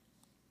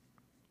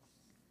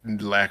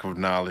lack of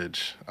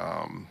knowledge.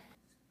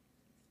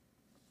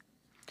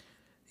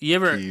 you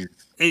ever He's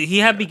he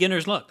had yeah,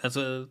 beginner's luck. That's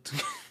a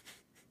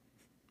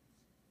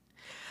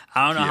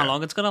I don't know how yeah,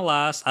 long it's gonna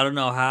last. I don't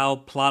know how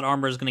plot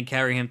armor is gonna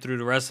carry him through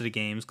the rest of the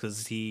games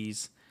because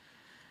he's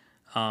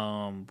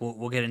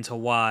we'll get into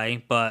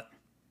why, but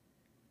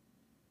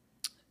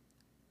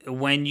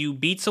when you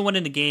beat someone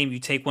in the game, you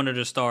take one of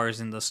their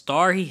stars, and the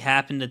star he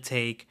happened to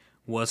take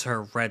was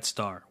her red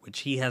star,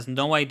 which he has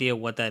no idea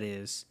what that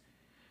is.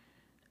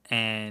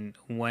 And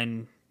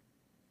when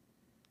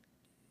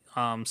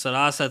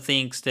Sarasa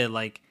thinks that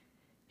like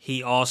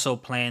he also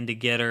planned to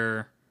get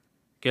her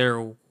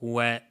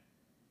wet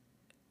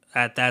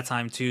at that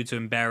time too to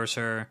embarrass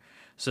her.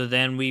 So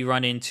then we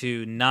run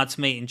into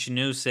Natsume and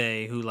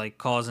Chinuse, who like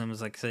calls him,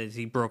 as like says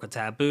he broke a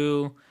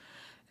taboo,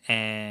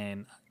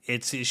 and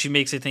she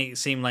makes it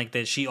seem like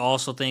that she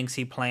also thinks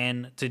he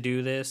planned to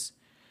do this,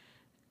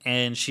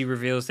 and she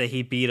reveals that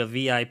he beat a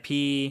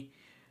VIP,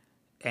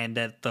 and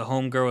that the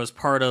homegirl is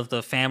part of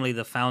the family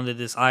that founded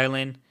this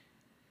island.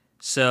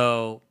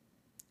 So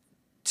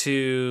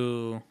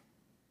to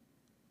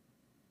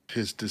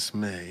his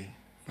dismay.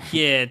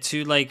 yeah,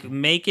 to like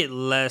make it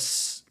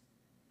less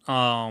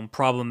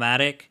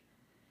problematic,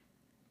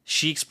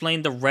 she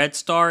explained the red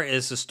star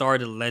is the star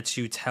that lets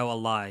you tell a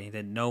lie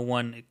that no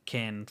one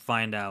can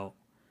find out.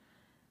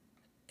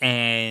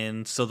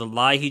 And so the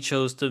lie he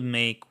chose to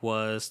make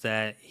was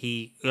that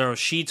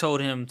she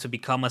told him to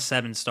become a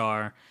 7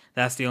 star.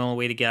 That's the only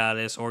way to get out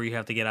of this, or you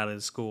have to get out of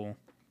the school.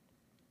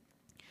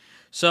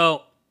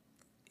 So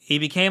he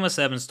became a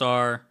 7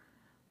 star.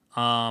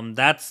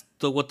 That's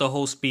what the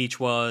whole speech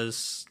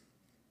was,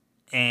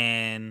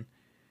 and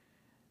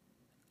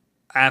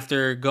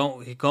After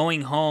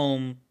going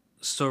home,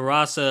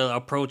 Sarasa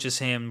approaches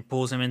him,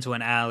 pulls him into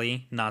an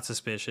alley, not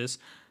suspicious,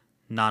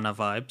 Nana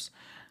vibes,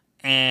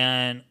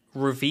 and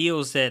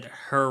reveals that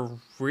her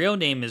real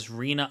name is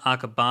Rina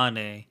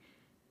Akabane,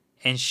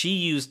 and she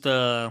used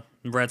the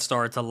Red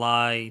Star to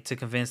lie to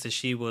convince that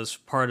she was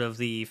part of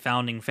the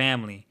founding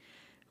family,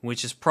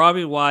 which is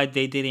probably why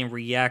they didn't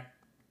react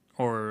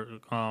or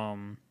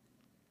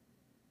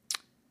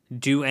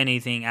do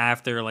anything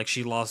after like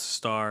she lost the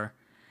star.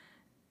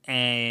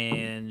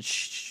 And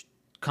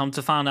come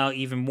to find out,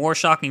 even more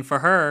shocking for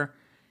her,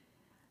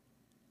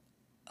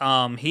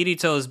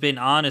 Hidito has been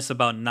honest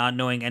about not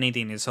knowing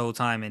anything this whole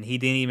time, and he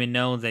didn't even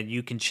know that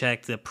you can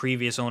check the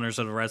previous owners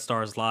of the Red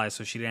Star's lives,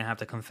 so she didn't have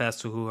to confess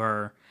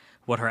to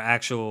what her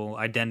actual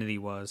identity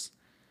was.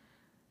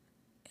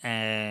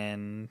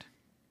 And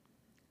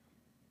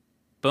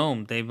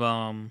boom, they've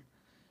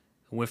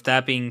with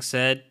that being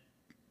said,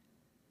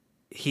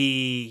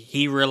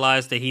 he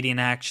realized that he didn't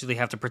actually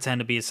have to pretend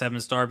to be a 7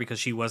 star because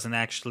she wasn't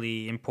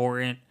actually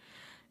important,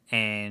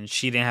 and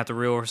she didn't have to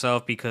reveal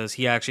herself because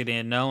he actually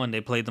didn't know, and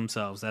they played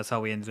themselves. That's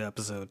how we ended the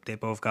episode. They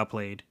both got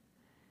played.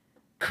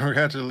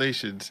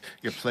 Congratulations,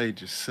 you played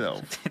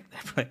yourself.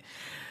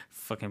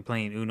 Fucking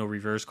playing Uno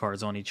reverse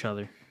cards on each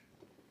other.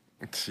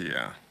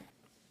 Yeah.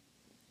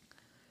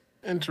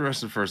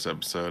 Interesting first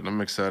episode.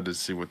 I'm excited to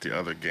see what the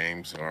other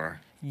games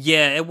are.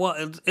 Yeah, it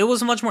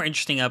was a much more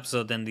interesting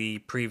episode than the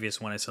previous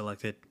one I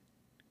selected.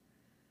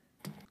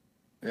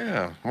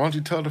 Yeah. Why don't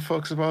you tell the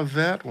folks about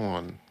that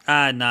one?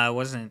 No, it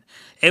wasn't.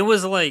 It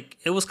was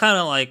kind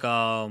of like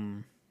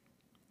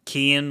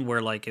Kian,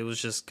 where like it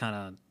was just kind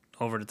of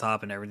over the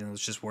top and everything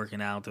was just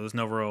working out. There was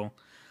no real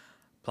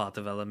plot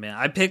development.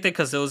 I picked it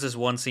because there was this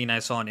one scene I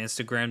saw on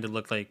Instagram that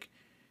looked like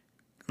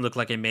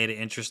it made it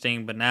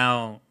interesting. But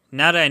now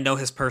that I know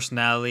his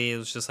personality, it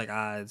was just like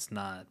it's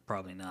not,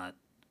 probably not.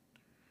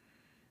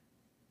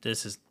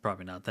 This is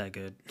probably not that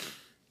good.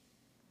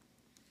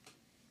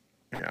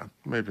 Yeah,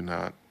 maybe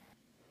not.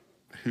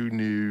 Who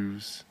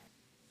knows?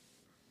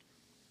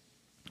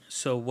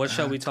 So what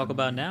shall we talk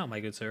about now,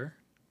 my good sir?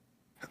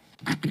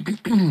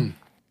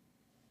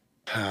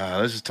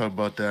 Let's just talk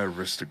about the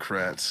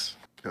aristocrats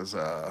because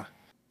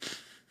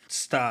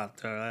Stop.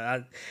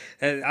 I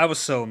was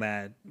so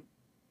mad.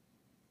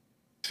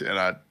 and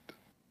I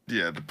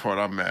yeah, the part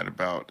I'm mad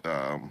about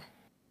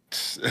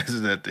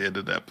is at the end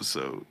of the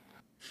episode.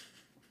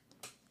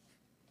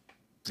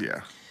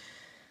 Yeah.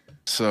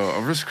 So,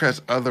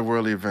 Aristocrats'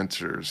 Otherworldly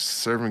Adventures,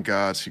 Serving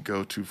Gods Who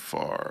Go Too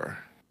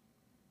Far.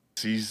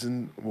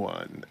 Season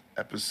 1,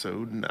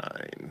 Episode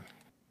 9.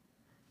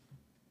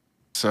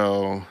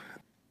 So,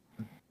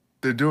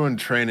 they're doing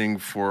training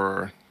he's training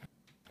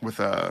with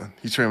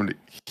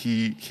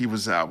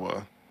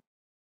Hiwazawa.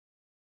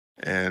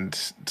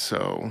 And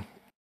so,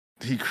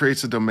 he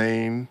creates a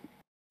domain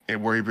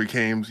and where he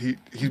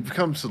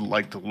becomes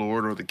like the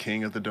lord or the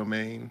king of the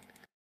domain.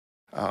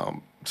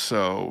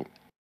 So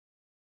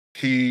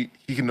he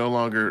can no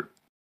longer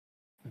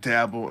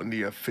dabble in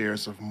the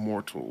affairs of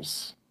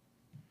mortals.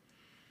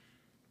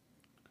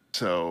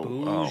 So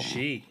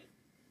Bougie.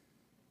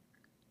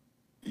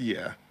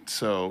 yeah,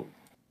 so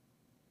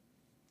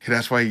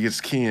that's why he gets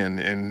kin,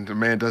 and the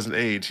man doesn't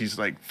age. He's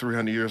like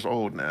 300 years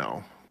old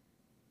now.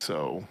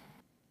 So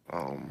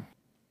um,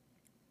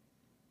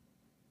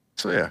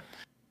 so yeah,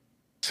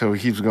 so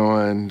he keeps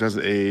going,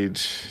 doesn't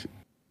age,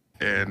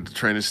 and the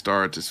training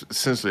starts. It's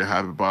essentially a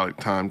hyperbolic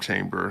time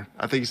chamber.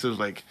 I think he says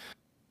like,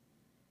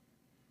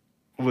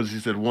 he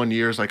said 1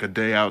 year is like a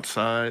day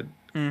outside.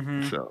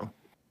 Mm-hmm.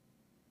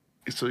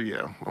 So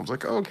yeah, I was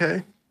like,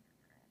 okay,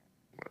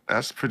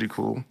 that's pretty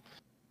cool.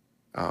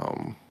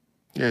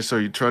 Yeah, so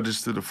he trudges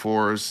through the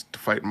forest to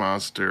fight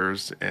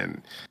monsters,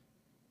 and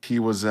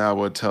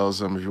Kiwazawa tells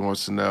him if he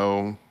wants to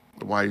know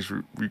why he's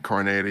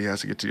reincarnated, he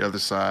has to get to the other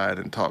side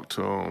and talk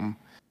to him.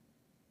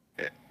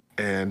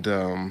 And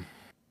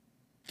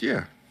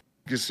yeah,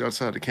 gets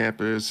outside the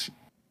campus,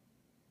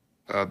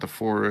 the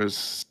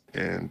forest,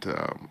 and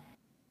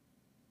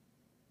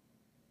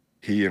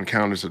he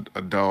encounters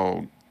a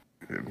dog.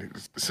 And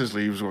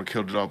essentially, he was going to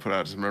kill the dog, put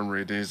out his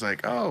memory. Then he's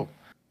like, "Oh,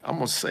 I'm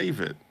gonna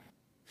save it."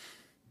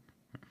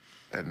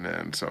 And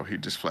then so he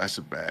just flashed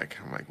it back.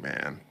 I'm like,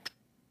 man.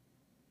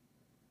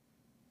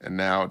 And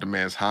now the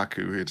man's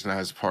Haku. It's not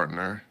his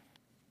partner.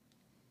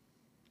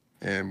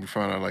 And we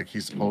find out like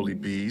he's a holy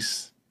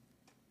beast.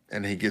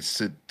 And he gets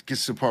to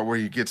the part where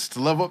he gets to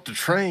level up the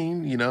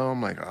train.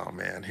 I'm like, oh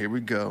man, here we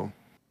go.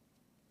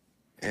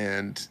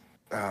 And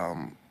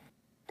yeah,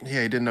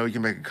 he didn't know he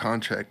can make a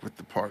contract with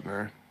the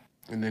partner.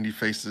 And then he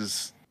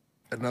faces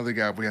another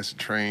guy who has to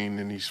train,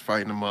 and he's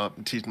fighting him up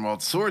and teaching him all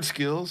the sword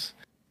skills.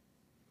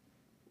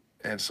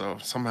 And so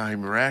somehow he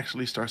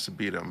miraculously starts to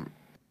beat him.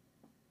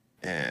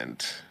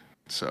 And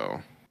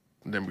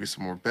then we get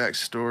some more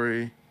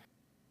backstory.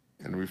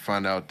 And we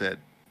find out that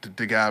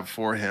the guy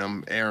before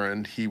him,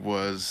 Aaron,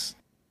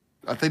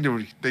 I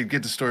think they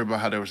get the story about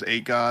how there was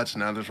 8 gods,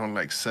 now there's only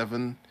like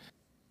 7.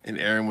 And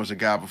Aaron was a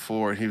god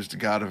before, and he was the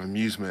god of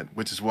amusement,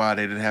 which is why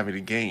they didn't have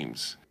any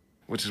games.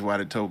 Which is why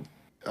they told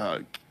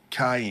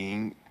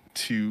Kain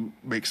to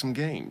make some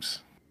games.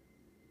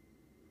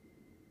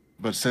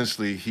 But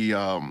essentially,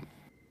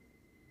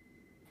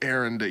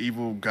 Aaron, the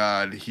evil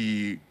god,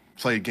 he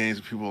played games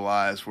with people's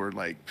lives where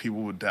like people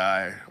would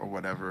die or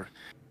whatever,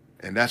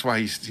 and that's why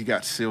he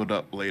got sealed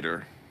up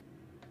later.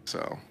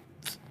 So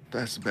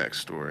that's the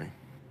backstory.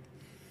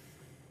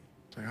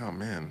 It's like, oh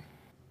man.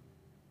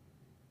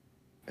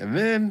 And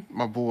then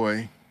my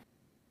boy,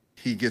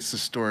 he gets the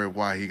story of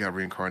why he got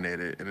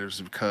reincarnated, and it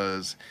was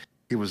because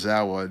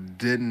Iwazawa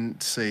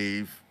didn't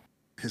save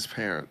his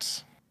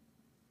parents.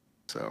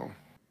 So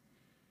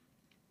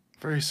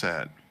very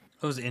sad.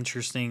 That was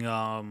interesting.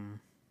 Tie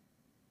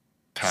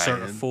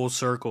in. Full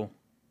circle.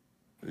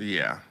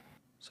 Yeah.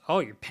 So, oh,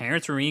 your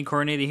parents were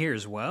reincarnated here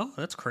as well?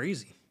 That's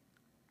crazy.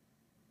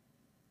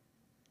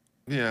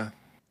 Yeah.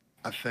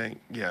 I think,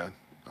 yeah,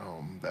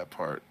 that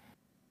part.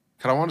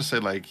 Cause I want to say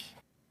like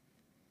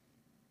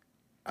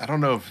I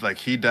don't know if like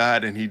he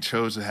died and he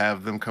chose to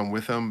have them come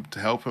with him to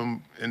help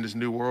him in this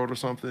new world or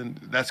something.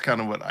 That's kind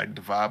of what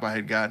the vibe I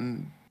had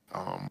gotten.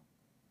 Um,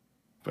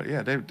 but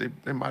yeah,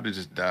 they might have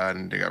just died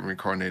and they got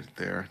reincarnated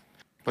there.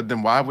 But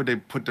then why would they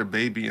put their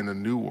baby in a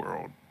new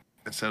world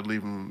instead of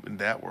leaving him in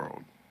that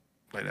world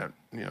like that?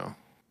 You know,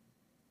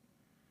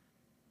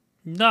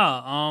 No,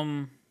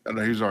 I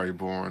know he was already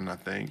born. I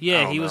think I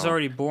yeah, don't he was know.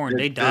 already born.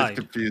 They It's died.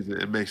 confusing.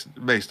 It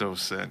makes no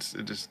sense.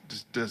 It just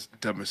does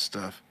dumbest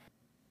stuff.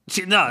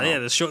 No, yeah,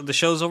 Um, the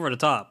show's over the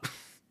top.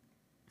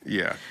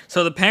 yeah,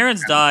 So the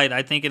parents died,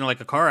 I think, in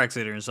like a car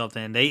accident or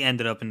something, and they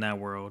ended up in that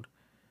world.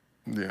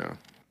 yeah,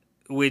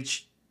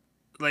 Which,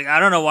 like, I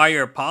don't know why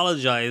you're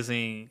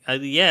apologizing.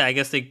 Yeah, I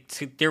guess they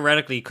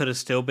theoretically could have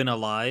still been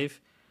alive.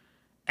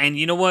 And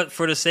you know what?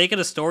 For the sake of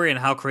the story and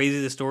how crazy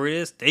the story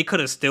is, they could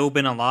have still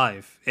been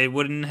alive. It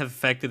wouldn't have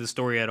affected the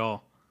story at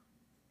all.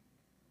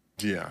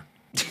 yeah.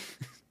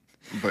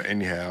 But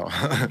anyhow,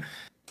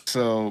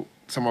 so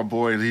my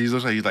boy, he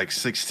looks like he's like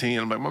 16.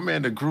 I'm like, my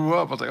man that grew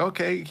up. I was like,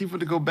 okay, he to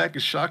go back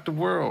and shock the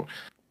world.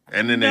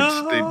 And then they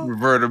No,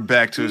 reverted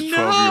back to his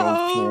 12-year-old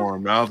no,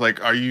 form. And I was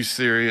like, are you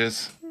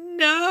serious?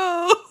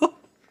 no.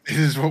 This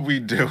is what we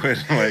doing?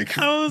 Like,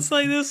 I was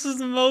like, this is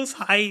the most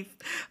hype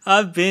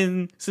I've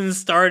been since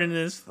starting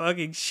this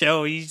fucking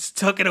show. You just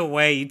took it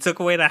away. You took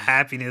away the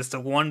happiness, the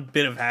one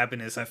bit of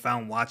happiness I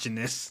found watching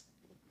this.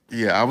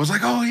 yeah, I was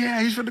like, oh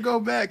yeah, he's to go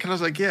back. And I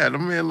was like, yeah, the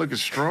man looking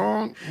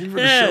strong. He's to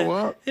Yeah, show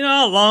up. you know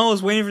how long I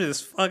was waiting for this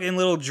fucking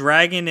little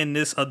dragon in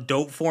this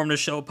adult form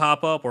to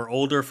pop up or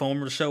older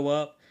form to show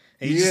up,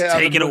 and you just Yeah, I've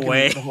take been it looking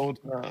away. the whole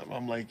time.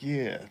 I'm like,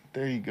 yeah,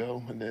 there you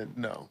go. And then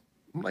no,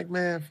 I'm like,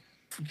 man,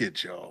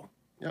 forget y'all.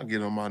 Y'all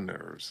get on my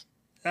nerves.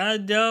 I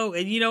know,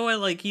 and you know what?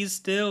 Like he's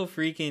still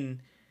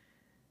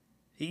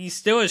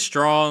as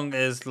strong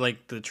as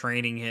like the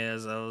training he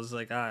has. I was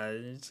like,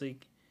 it's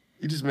like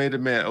You just made the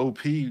man OP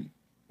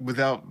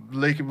without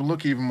making him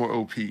look even more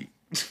OP. I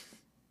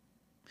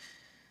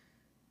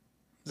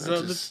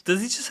so. just,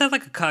 Does he just have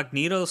like a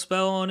cognito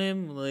spell on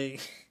him?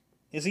 Like,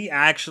 is he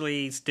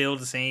actually still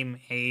the same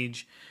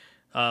age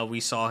we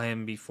saw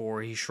him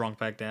before he shrunk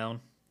back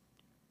down?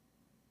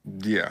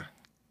 yeah.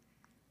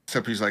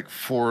 Except he's like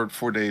four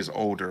days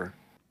older,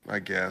 I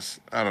guess.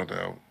 I don't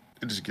know.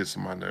 It just gets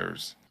on my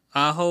nerves.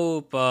 I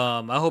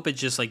hope it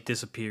just like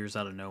disappears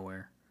out of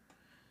nowhere.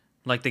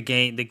 Like the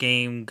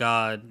game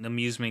god, the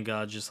amusement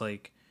god, just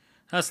like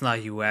that's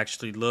not you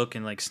actually look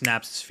and like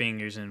snaps his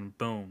fingers and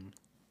boom.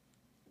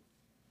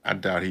 I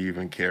doubt he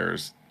even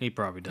cares He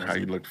probably how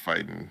you doesn't. look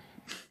fighting.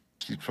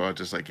 He's probably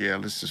just like, yeah,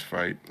 let's just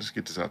fight. Let's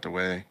get this out the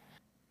way.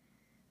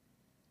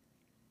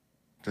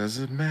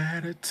 Doesn't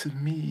matter to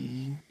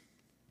me.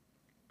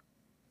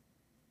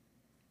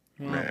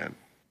 Well, Man,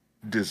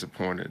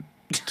 disappointed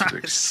to the I'm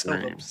so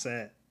extreme.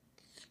 upset.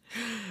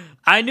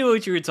 I knew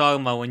what you were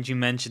talking about when you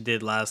mentioned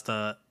it last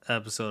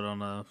episode on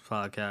the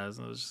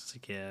podcast. I was just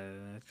like, yeah,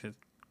 it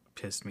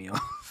pissed me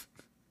off.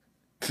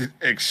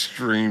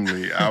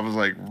 Extremely. I was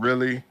like,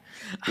 really?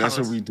 I That's what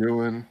was we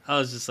doing? I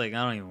was just like,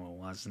 I don't even want to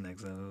watch the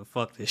next episode.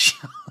 Fuck this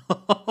show.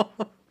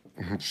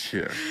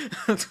 Yeah.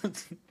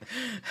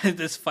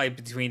 This fight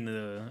between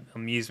the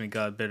amusement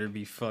god better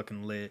be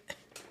fucking lit.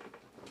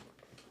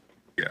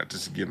 Yeah,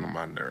 just getting on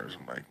my nerves.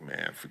 I'm like,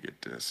 man,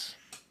 forget this.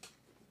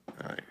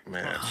 Like,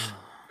 man,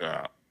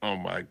 oh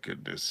my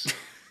goodness.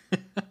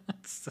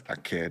 I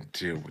can't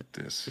deal with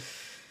this.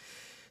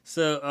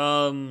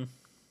 So,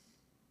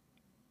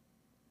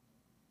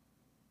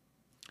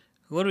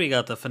 what do we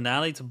got? The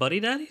finale to Buddy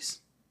Daddies?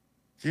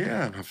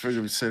 Yeah, I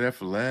figured we'd say that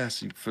for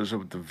last. You can finish up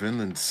with the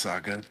villain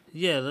saga.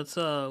 Yeah, let's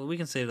we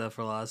can save that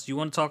for last. You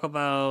want to talk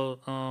about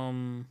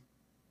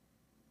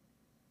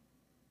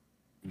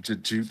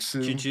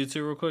Jujutsu. Jujutsu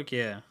real quick?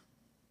 Yeah.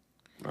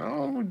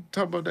 Oh, we'll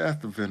talk about the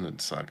after villain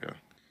saga.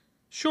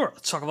 Sure,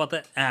 let's talk about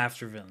that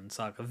after Villain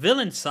Saga.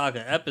 Villain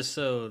Saga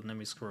episode, let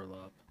me scroll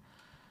up.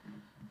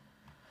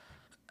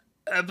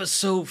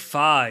 Episode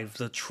 5,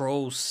 The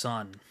Troll's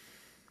Son.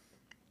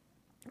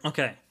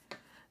 Okay.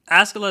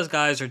 Askela's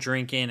guys are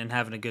drinking and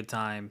having a good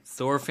time.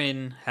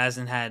 Thorfinn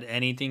hasn't had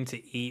anything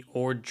to eat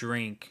or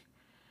drink.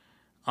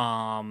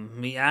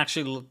 He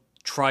actually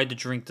tried to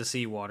drink the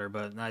seawater,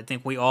 but I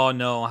think we all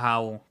know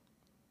how.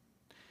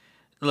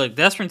 Look,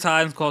 desperate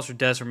times calls for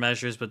desperate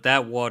measures, but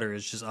that water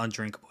is just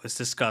undrinkable. It's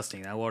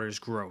disgusting. That water is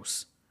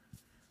gross.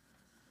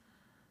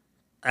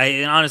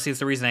 And honestly, it's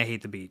the reason I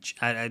hate the beach.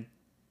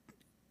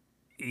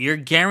 You're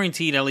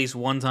guaranteed at least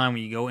one time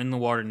when you go in the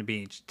water in the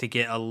beach to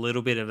get a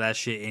little bit of that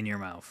shit in your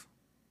mouth.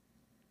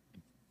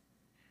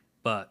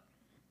 But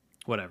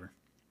whatever.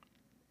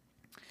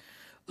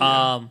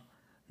 Yeah.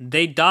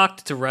 They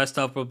docked to rest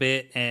up a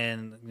bit,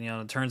 and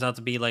it turns out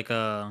to be like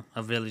a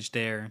village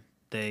there.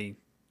 They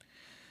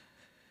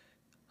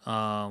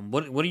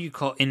what do you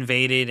call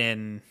invaded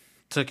and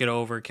took it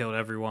over, killed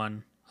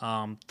everyone.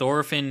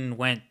 Thorfinn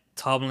went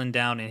tumbling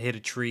down and hit a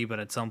tree, but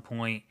at some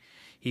point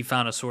he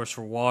found a source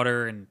for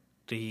water, and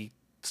he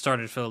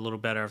started to feel a little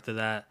better after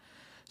that.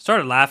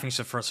 Started laughing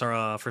for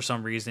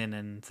some reason,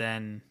 and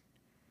then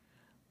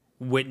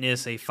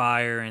witnessed a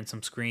fire and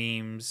some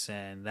screams,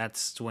 and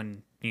that's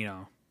when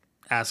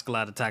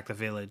Askeladd attacked the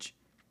village.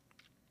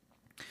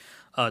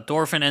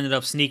 Thorfinn ended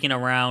up sneaking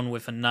around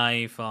with a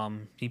knife.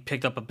 He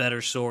picked up a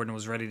better sword and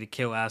was ready to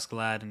kill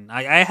Askeladd. And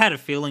I had a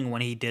feeling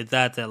when he did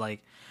that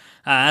like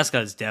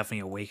Askeladd is definitely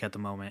awake at the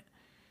moment.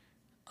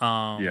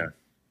 Yeah.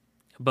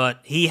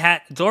 But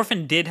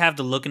Thorfinn did have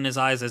the look in his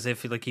eyes as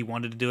if like he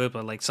wanted to do it,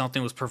 but like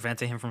something was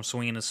preventing him from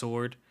swinging a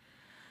sword.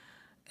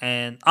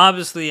 And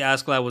obviously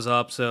Askeladd was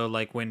up, so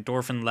like when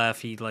Thorfinn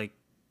left, he like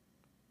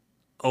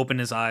opened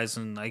his eyes,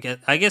 and I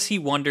guess he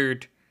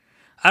wondered.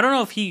 I don't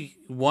know if he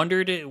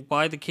wondered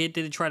why the kid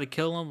didn't try to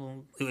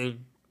kill him.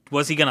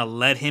 Was he gonna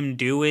let him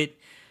do it?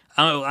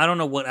 I don't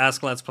know what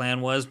Askeladd's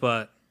plan was,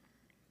 but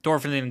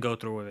Thorfinn didn't go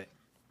through with it.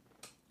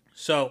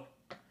 So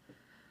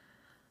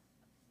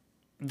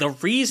the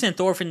reason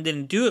Thorfinn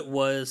didn't do it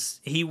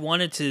was he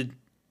wanted to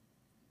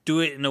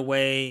do it in a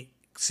way,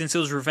 since it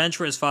was revenge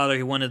for his father.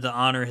 He wanted to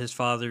honor his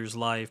father's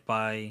life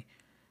by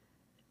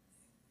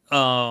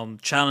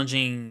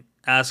challenging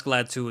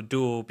Askeladd to a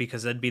duel,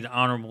 because that'd be the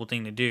honorable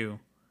thing to do.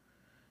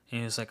 And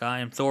he was like, I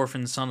am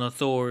Thorfinn, son of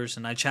Thors,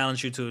 and I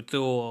challenge you to a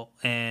duel.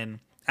 And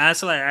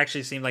Askeladd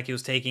actually seemed like he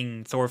was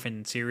taking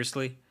Thorfinn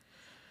seriously.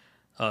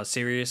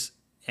 Serious.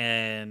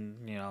 And,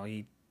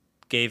 he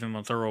gave him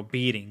a thorough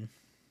beating.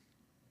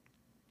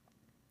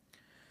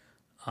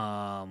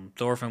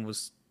 Thorfinn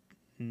was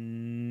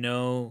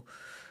no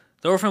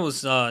threat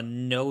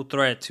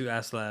to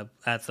Askeladd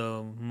at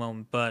the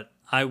moment, but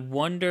I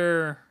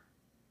wondered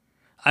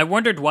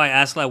why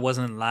Askeladd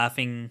wasn't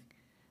laughing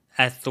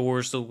at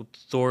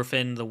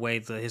Thorfinn the way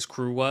his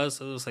crew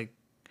was. It was like,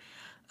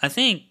 I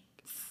think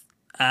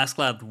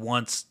Askeladd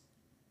wants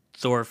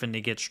Thorfinn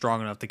to get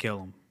strong enough to kill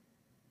him.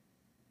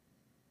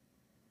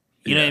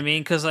 You know what I Yeah.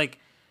 mean? Because like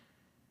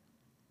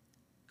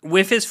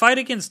with his fight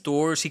against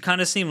Thors, he kind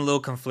of seemed a little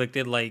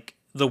conflicted. Like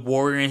the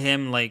warrior in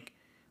him, like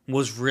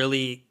was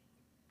really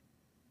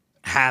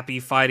happy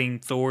fighting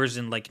Thors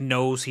and like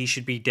knows he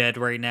should be dead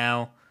right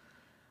now.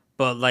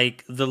 But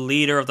like the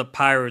leader of the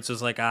pirates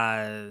was like,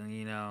 gotta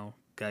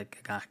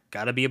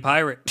be a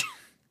pirate.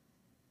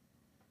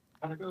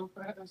 Gotta go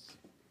fast.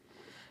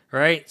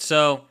 Right?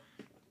 So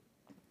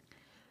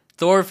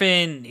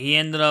Thorfinn,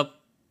 you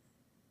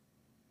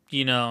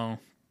know,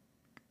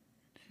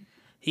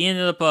 he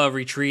ended up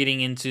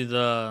retreating into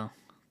the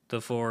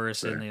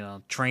forest and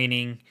Right.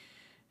 training,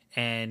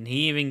 and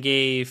he even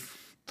gave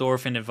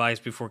Thorfinn advice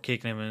before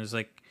kicking him, and it was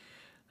like,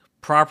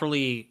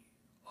 properly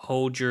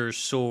hold your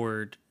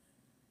sword,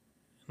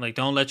 like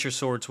don't let your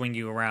sword swing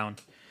you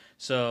around.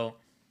 So,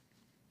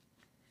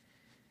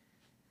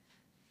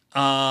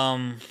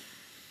 um,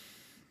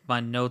 my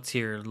notes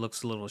here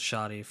looks a little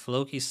shoddy.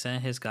 Floki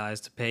sent his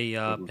guys to pay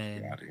up, Little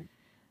and shoddy.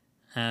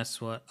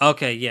 that's what.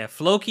 Okay, yeah,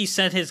 Floki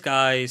sent his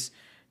guys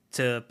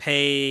to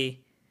pay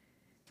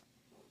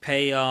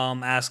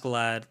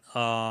Askeladd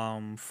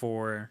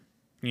for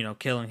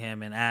killing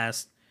him, and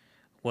asked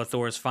what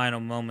Thor's final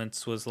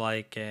moments was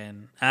like,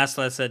 and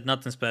Askeladd said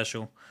nothing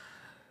special.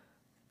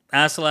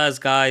 Askeladd's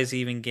guys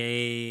even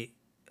gave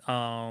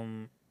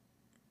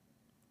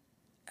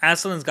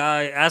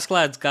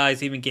Askeladd's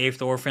guys even gave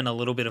Thorfinn a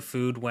little bit of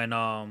food when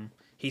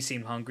he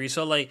seemed hungry.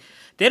 So like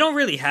they don't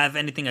really have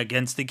anything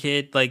against the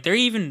kid. Like they're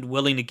even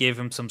willing to give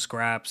him some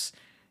scraps.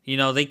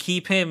 They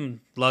keep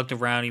him lugged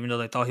around even though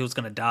they thought he was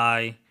gonna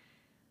die.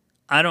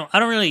 I don't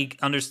really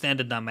understand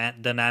the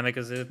dynamic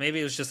of it. Maybe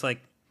it was just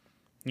like,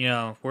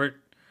 we're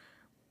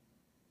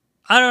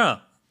I don't know.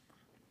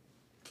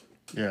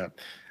 Yeah.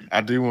 I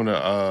do want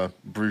to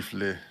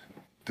briefly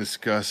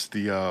discuss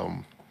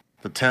the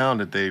town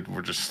that they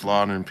were just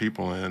slaughtering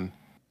people in.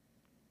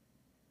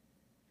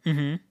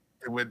 Mm-hmm.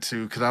 They went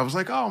to, because I was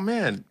like, oh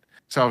man.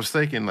 So I was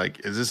thinking,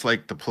 like, is this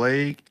like the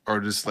plague, or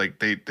just like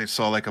they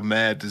saw like a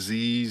mad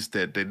disease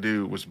that they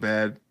knew was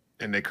bad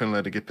and they couldn't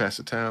let it get past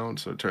the town,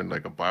 so it turned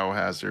like a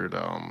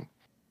biohazard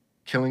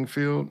killing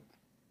field.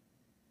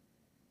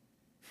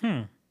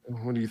 Hmm.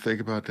 What do you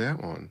think about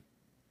that one?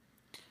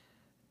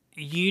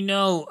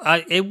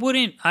 I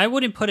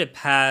wouldn't put it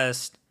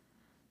past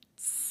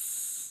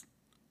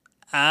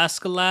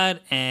Askeladd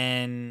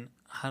and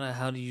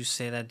how do you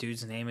say that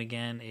dude's name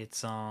again?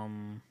 It's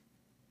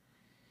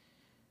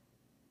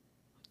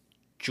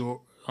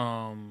Jor-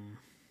 um,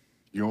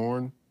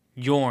 Bjorn.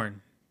 Jorn.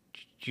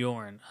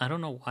 Jorn. I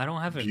don't know. I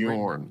don't have it written.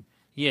 Bjorn.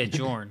 Yeah,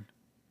 Jorn.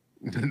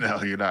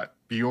 No, you're not.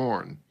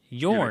 Bjorn.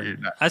 You're Jorn.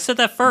 not. I said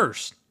that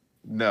first.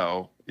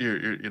 No,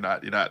 you're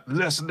not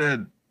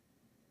listening.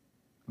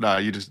 No,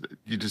 you just.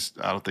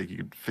 I don't think you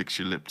can fix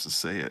your lips to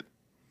say it.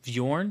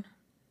 Bjorn.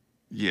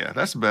 Yeah,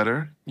 that's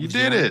better. You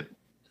did Bjorn. it.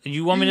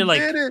 You want me You to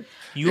did like? it.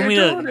 You want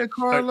You're me doing to? it,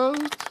 Carlos.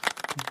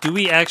 Do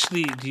we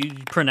actually? Do you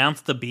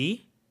pronounce the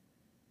B?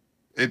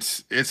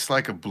 It's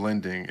like a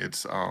blending.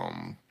 It's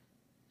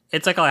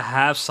like a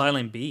half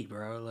silent B,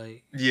 bro.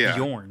 Like Yeah,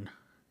 Bjorn.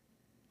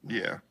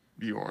 yeah,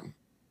 Bjorn.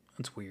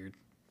 That's weird.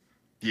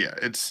 Yeah,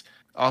 it's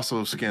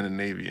also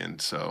Scandinavian,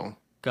 so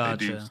they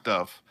do Gotcha.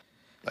 stuff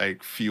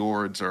like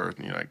fjords or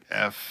like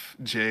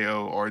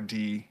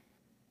FJORD.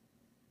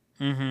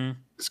 Mm-hmm.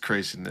 It's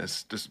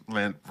craziness, just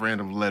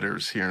random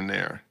letters here and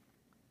there.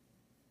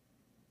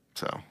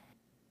 So,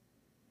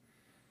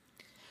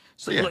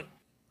 So but yeah, like,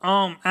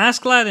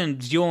 Askeladd and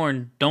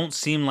Bjorn don't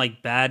seem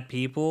like bad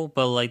people,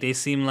 but like they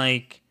seem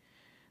like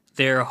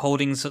they're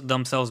holding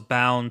themselves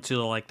bound to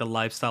like the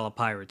lifestyle of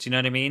pirates. You know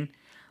what I mean?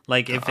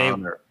 Like to if they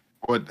honor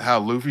how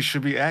Luffy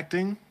should be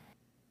acting.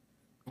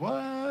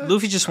 What?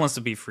 Luffy just wants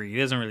to be free. He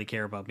doesn't really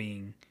care about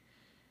being.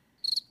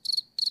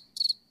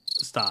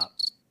 Stop.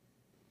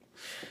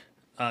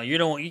 You're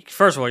the one.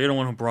 First of all, you're the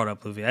one who brought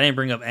up Luffy. I didn't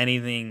bring up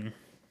anything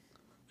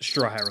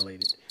Straw Hat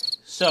related.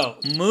 So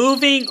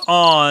moving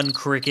on,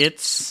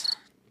 crickets.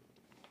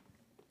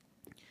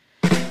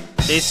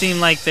 They seem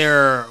like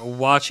they're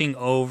watching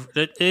over.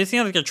 They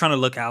seem like they're trying to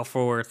look out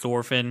for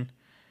Thorfinn.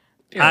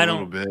 Yeah, I a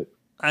little don't. bit.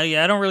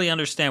 I don't really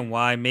understand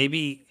why.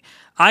 Maybe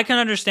I can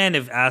understand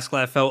if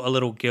Askeladd felt a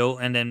little guilt,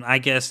 and then I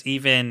guess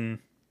even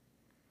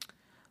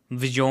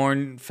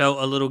Bjorn felt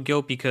a little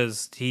guilt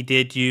because he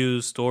did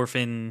use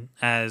Thorfinn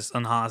as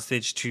an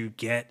hostage to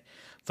get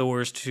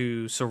Thor's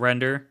to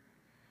surrender.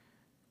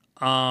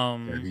 Yeah,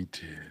 Um, he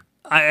did.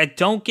 I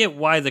don't get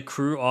why the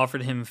crew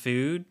offered him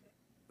food,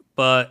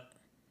 but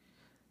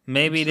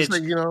maybe It's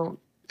just it's like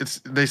it's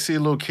they see a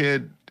little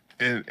kid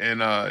and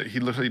he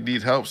looks like he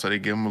needs help, so they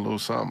give him a little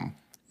something.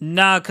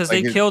 nah, because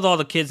Like they killed all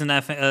the kids in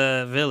that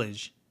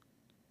village.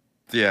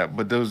 yeah,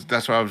 but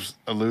that's why I was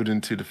alluding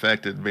to the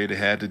fact that maybe they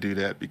had to do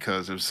that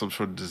because there was some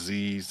sort of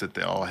disease that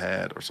they all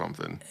had or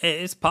something.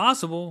 It's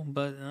possible,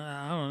 but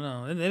I don't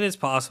know. It is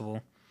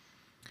possible.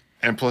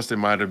 And plus, they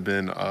might have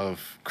been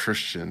of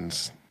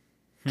Christians,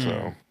 Hmm.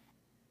 so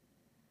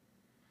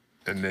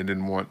and they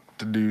didn't want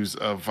the news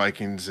of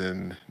Vikings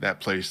in that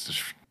place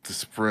to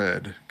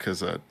spread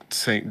because of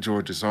Saint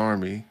George's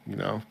army.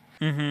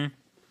 Mm-hmm.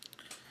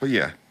 But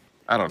yeah,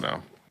 I don't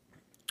know.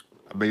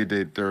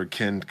 Maybe they're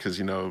akin because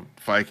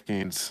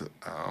Vikings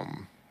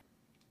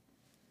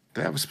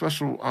they have a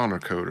special honor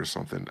code or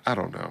something. I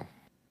don't know.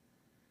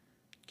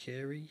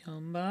 Carry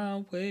on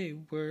my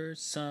wayward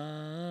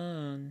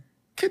son.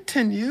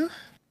 Continue.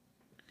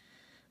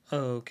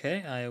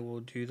 Okay, I will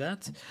do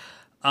that.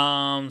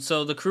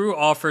 So the crew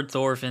offered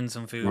Thorfinn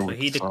some food, Remember but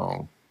the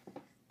song.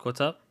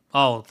 what's up?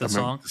 Oh, I the remember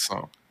song. the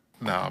song.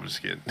 No, I'm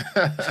just kidding.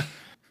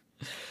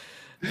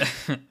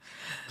 The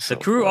So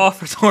crew funny.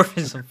 offered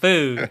Thorfinn some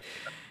food,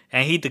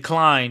 and he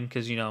declined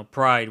because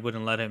pride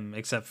wouldn't let him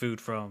accept food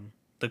from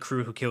the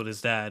crew who killed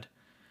his dad.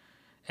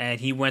 And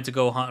he went to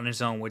go hunt on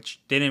his own, which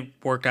didn't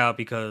work out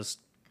because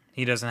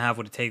he doesn't have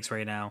what it takes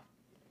right now.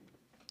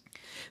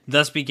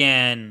 Thus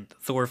began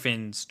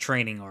Thorfinn's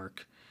training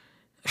arc.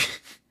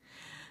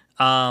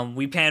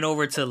 We pan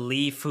over to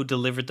Leaf, who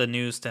delivered the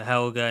news to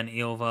Helga and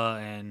Ilva,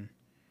 and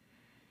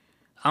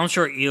I'm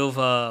sure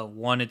Ilva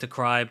wanted to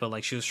cry, but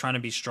like she was trying to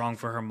be strong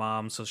for her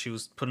mom, so she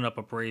was putting up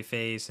a brave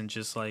face and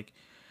just like,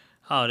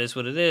 oh, it is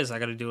what it is. I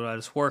got to do all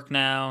this work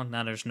now.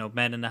 Now there's no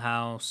men in the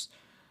house,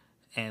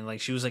 and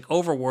like she was like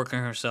overworking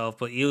herself.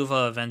 But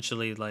Ilva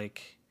eventually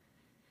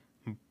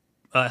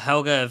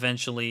Helga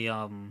eventually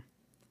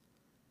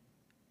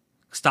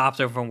stopped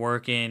her from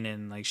working,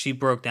 and like she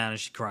broke down and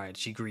she cried.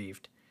 She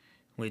grieved,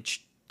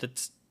 which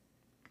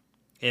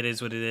it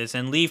is what it is.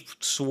 And Leaf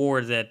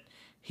swore that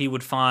he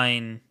would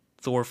find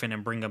Thorfinn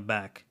and bring him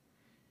back,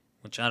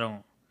 which I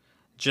don't.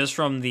 Just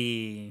from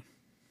the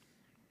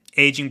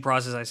aging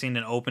process I've seen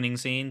in opening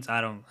scenes,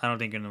 I don't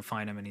think you're gonna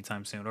find him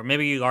anytime soon. Or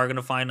maybe you are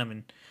gonna find him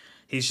and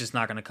he's just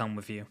not gonna come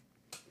with you.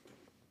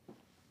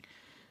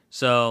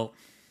 So,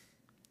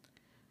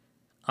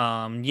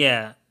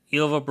 yeah,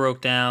 Ilva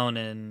broke down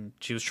and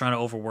she was trying to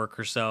overwork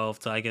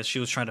herself. So I guess she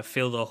was trying to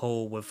fill the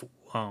hole with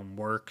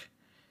work.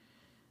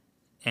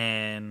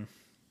 And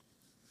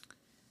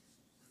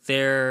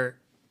there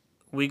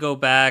we go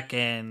back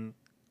and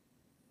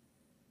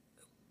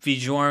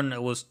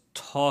Bjorn was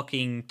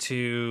talking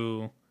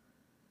to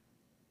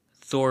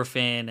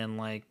Thorfinn and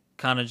like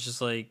kind of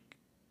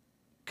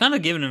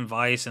giving him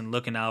advice and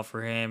looking out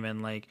for him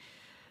and like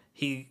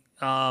he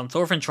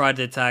Thorfinn tried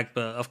to attack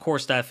but of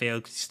course that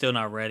failed 'cause he's still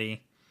not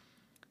ready.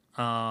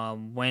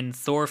 When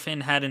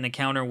Thorfinn had an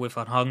encounter with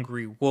a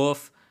hungry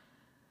wolf,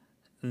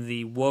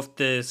 the wolf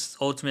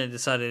ultimately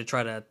decided to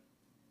try to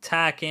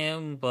attack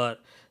him,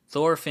 but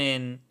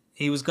Thorfinn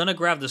he was gonna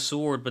grab the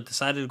sword, but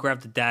decided to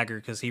grab the dagger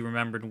because he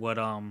remembered what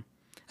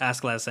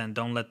Askeladd said.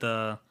 Don't let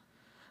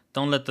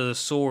the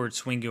sword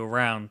swing you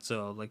around.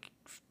 So like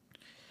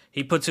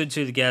he put two and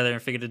two together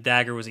and figured the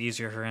dagger was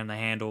easier for him to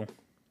handle.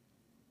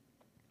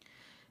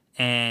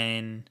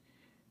 And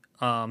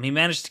he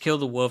managed to kill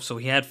the wolf, so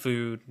he had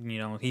food.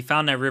 He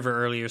found that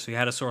river earlier, so he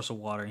had a source of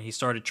water. And he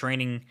started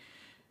training,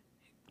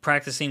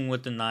 practicing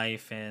with the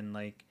knife, and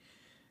like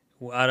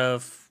out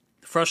of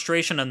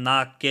frustration of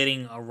not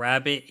getting a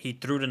rabbit, he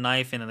threw the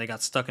knife and they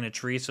got stuck in a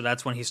tree. So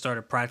that's when he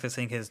started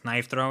practicing his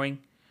knife throwing.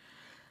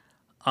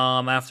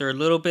 After a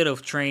little bit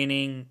of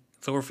training,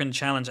 Thorfinn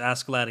challenged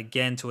Askeladd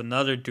again to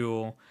another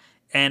duel,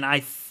 and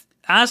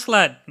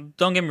Askeladd,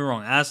 don't get me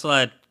wrong,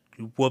 Askeladd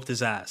whooped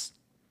his ass.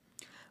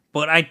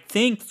 But I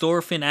think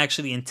Thorfinn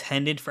actually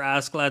intended for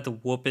Askeladd to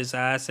whoop his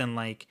ass, and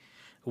like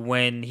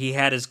when he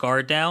had his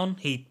guard down,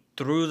 he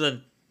threw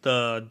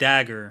the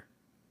dagger,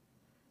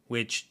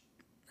 which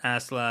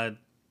Askeladd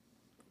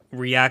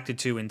reacted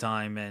to in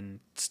time and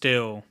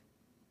still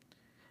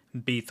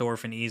beat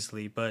Thorfinn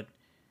easily. But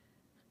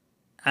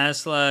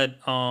Askeladd,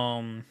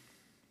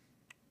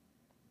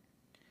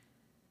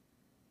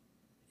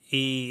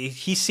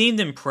 he seemed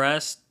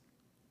impressed,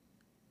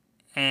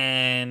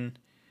 and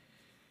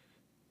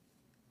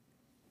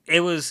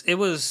it was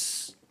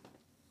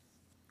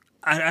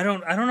I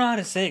don't know how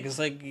to say it because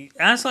like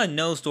Askeladd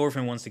knows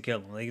Thorfinn wants to kill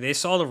him. Like they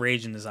saw the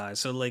rage in his eyes,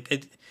 so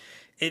like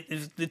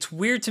it's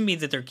weird to me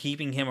that they're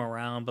keeping him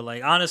around. But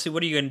like honestly,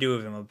 what are you gonna do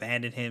with him?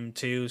 Abandon him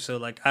too? So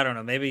like I don't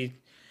know. Maybe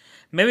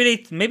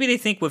they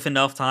think with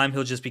enough time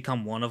he'll just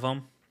become one of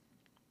them.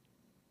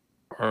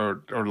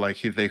 Or like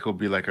he think he'll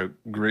be like a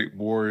great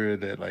warrior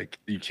that like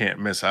you can't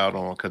miss out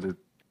on because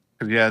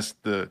he has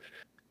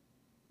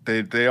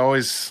they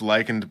always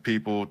liken the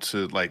people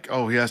to like,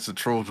 oh, he has the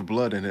Trojan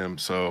blood in him,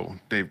 so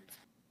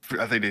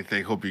I think they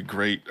think he'll be a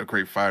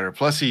great fighter.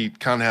 Plus he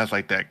kind of has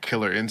like that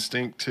killer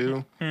instinct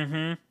too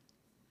Mm-hmm.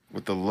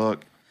 with the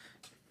look.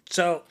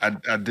 So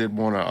I did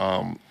want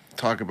to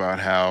talk about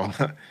how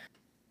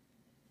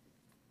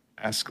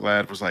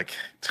Askeladd was like,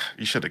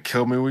 you should have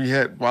killed me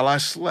while I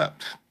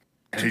slept.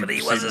 And but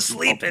he wasn't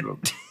proceeded to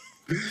bump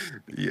sleeping.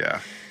 him. Yeah.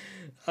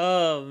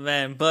 Oh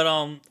man,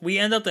 but we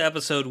end up the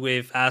episode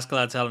with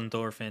Askeladd telling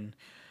Thorfinn,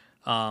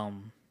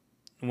 um,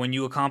 when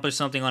you accomplish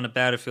something on the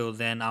battlefield,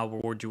 then I'll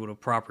reward you with a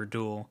proper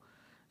duel.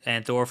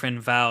 And Thorfinn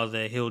vowed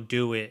that he'll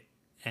do it,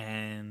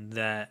 and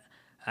that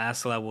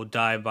Askeladd will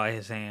die by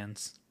his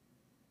hands.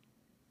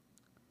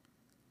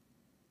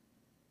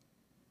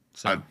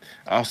 I So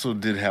also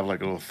did have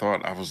like a little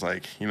thought. I was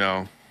like,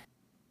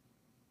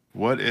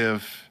 what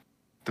if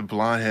the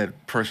blonde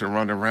haired person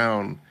running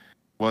around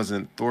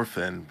wasn't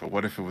Thorfinn, but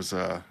what if it was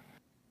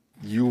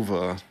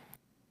Yuva,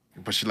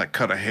 but she like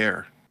cut her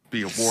hair,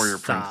 be a warrior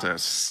stop,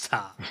 princess.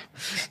 stop,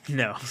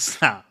 no,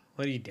 stop.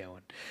 What are you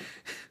doing?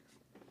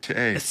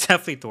 Hey, It's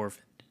definitely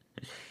Thorfinn.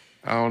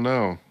 I don't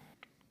know.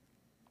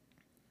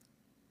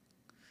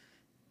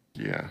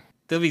 Yeah.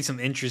 There'll be some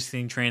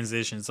interesting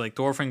transitions. Like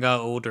Thorfinn got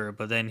older,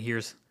 but then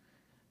here's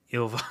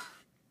Ilva.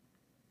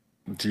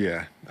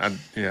 Yeah, and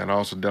I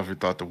also definitely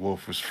thought the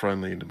wolf was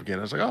friendly in the beginning.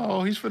 I was like,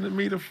 oh, he's finna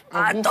meet a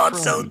I wolf thought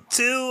so friend.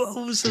 too.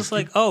 I was just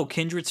like, oh,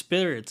 kindred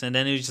spirits, and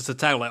then it was just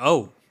attack. Like,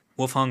 oh,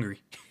 wolf hungry.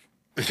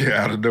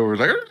 Yeah, out of nowhere,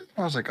 like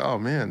I was like, oh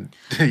man,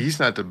 he's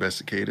not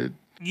domesticated.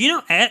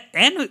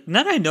 And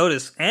now that I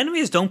notice,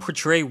 animes don't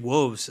portray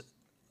wolves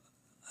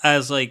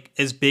as like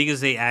as big as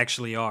they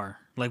actually are.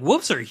 Like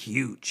wolves are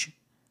huge.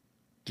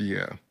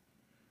 Yeah,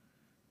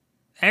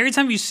 Every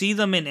time you see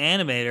them in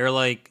anime, they're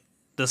like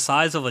the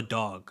size of a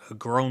dog, a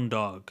grown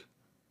dog.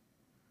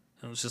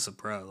 It was just a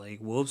bro. Like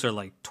wolves are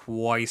like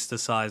twice the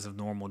size of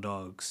normal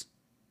dogs.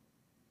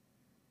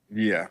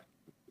 yeah,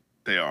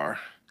 they are.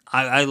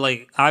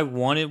 I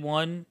wanted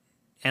one,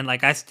 and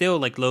like I still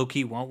like low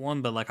key want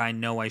one, but like I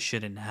know I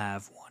shouldn't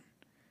have one.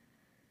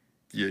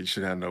 Yeah, you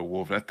should have no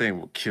wolf. That thing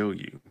will kill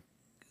you.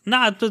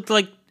 Nah, but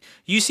like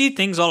you see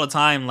things all the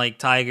time, like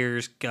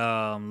tigers,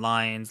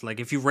 lions. Like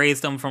if you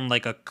raise them from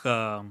like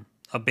a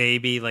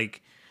baby,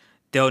 like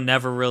they'll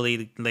never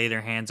really lay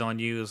their hands on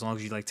you as long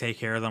as you like take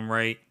care of them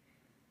right.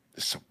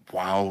 It's a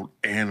wild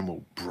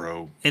animal,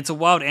 bro. It's a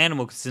wild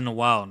animal because it's in the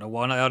wild. A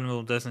wild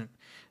animal doesn't.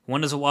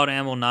 When is a wild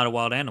animal not a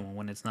wild animal?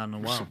 When it's not in the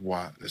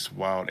wild. It's a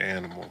wild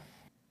animal.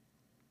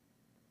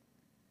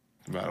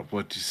 No matter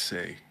what you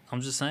say,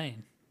 I'm just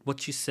saying.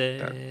 What you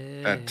that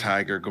said.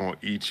 tiger gonna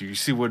eat you. You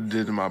see what it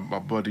did to my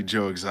buddy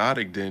Joe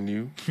Exotic, didn't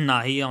you?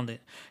 Nah, he on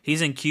it.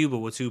 He's in Cuba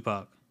with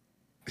Tupac.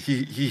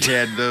 He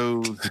had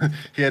those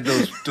he had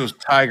those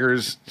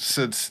tigers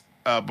since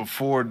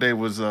before they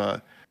was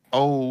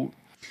old,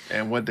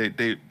 and what they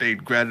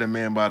grabbed a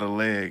man by the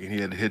leg and he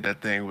had to hit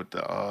that thing with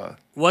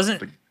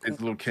Wasn't his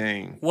little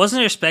cane.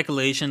 wasn't there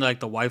speculation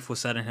like the wife was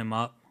setting him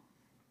up?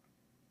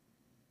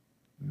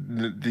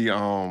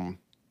 The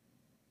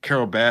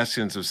Carol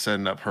Baskins was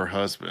setting up her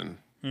husband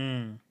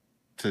Hmm.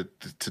 to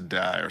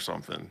die or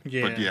something. But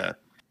Yeah. yeah,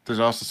 there's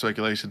also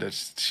speculation that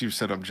she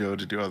set up Joe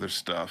to do other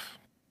stuff.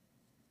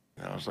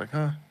 And I was like,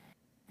 huh,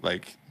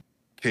 like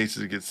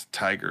cases against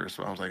tigers.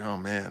 But I was like, oh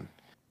man.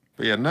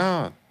 But yeah,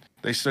 no,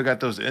 they still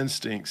got those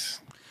instincts.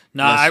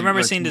 Nah, I remember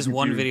Unless seeing you this get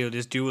one you. video.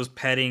 This dude was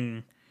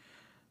petting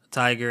a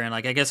tiger, and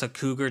like I guess a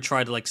cougar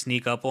tried to like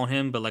sneak up on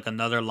him, but like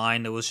another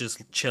lion that was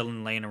just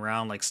chilling, laying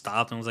around, like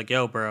stopped and was like,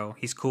 "Yo, bro,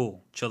 he's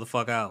cool. Chill the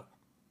fuck out."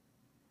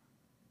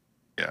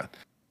 Yeah,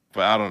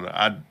 but I don't know.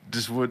 I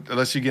just would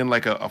unless you get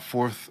like a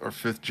fourth or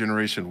fifth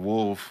generation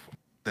wolf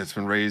that's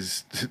been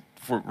raised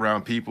for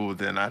around people,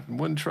 then I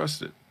wouldn't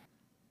trust it.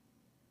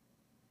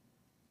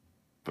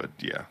 But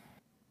yeah,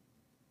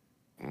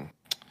 mm.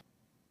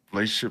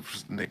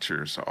 Relationships, with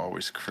natures are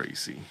always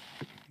crazy.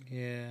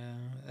 Yeah,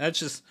 that's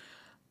just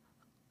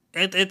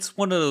it's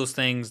one of those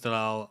things that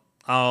I'll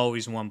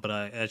always want, but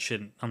I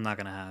shouldn't. I'm not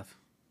gonna have.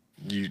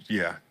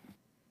 Yeah,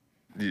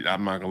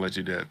 I'm not gonna let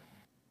you do that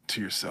to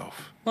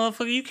yourself.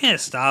 Motherfucker, you can't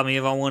stop me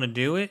if I want to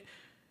do it.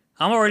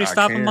 I'm already I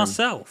stopping can.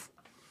 myself.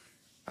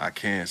 I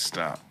can't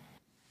stop.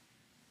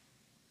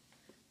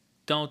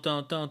 Don't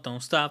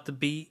stop the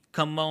beat.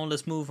 Come on,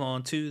 let's move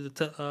on to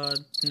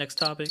the next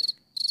topic.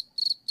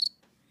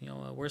 You know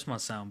what? Where's my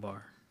sound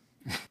bar?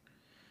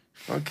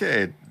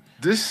 Okay,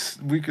 this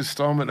week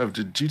installment of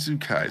Jujutsu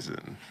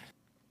Kaisen.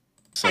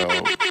 So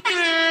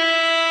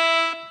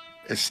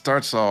it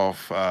starts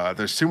off.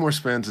 There's two more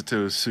spins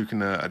until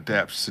Sukuna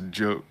adapts to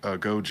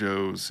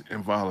Gojo's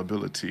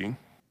inviolability.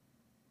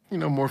 You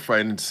know, more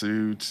fighting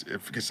ensues.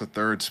 If it gets a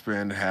third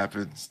spin, it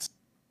happens.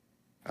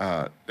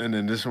 And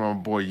then this one,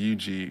 my boy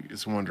Yuji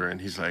is wondering.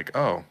 He's like,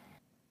 "Oh,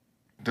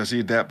 does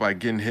he adapt by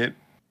getting hit,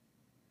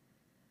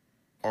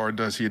 or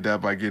does he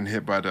adapt by getting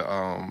hit by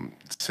the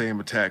same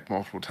attack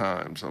multiple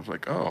times?" I was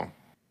like, "Oh,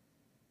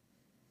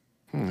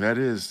 that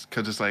is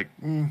because it's like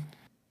you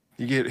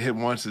get hit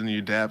once and you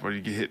adapt, or you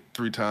get hit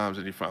three times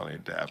and you finally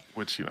adapt.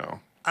 Which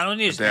I don't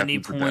think there's any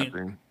adapting's point.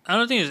 adapting. I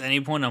don't think there's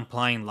any point in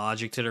applying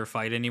logic to their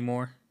fight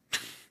anymore.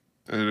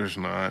 There's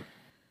not.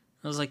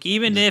 I was like,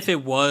 even Just- if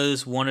it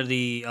was one of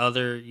the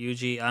other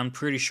Yuji, I'm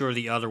pretty sure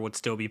the other would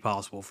still be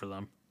possible for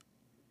them.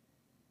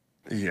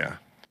 yeah.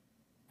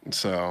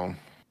 So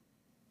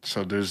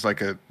there's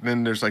like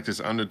there's like this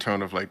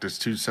undertone of like there's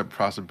two separate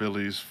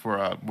possibilities for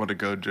one of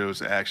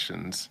Gojo's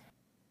actions,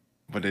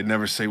 but they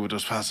never say what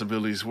those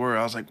possibilities were.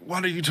 I was like,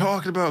 what are you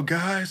talking about,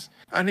 guys?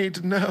 I need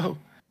to know.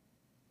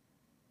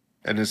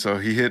 And then so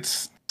he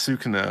hits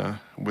Sukuna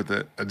with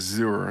a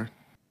Azure,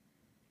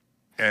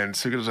 and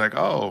Sukuna's like,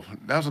 oh,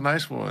 that was a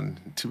nice one.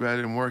 Too bad it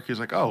didn't work. He's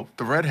like, oh,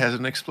 the red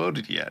hasn't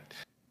exploded yet.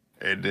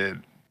 And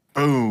then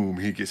boom,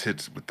 he gets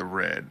hit with the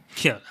red.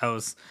 Yeah, that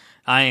was.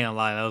 I ain't gonna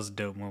lie, that was a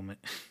dope moment.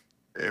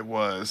 That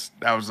was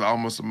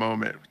almost a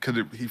moment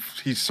because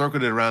he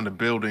circled it around the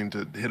building to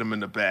hit him in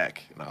the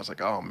back, and I was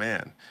like, oh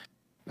man,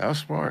 that was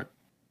smart.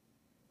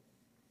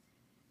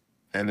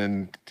 And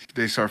then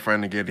they start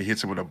fighting again. He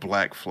hits him with a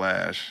black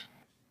flash,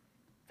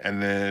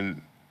 and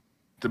then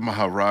the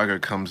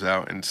Maharaga comes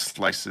out and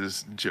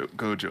slices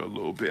Gojo a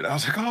little bit. I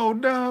was like, oh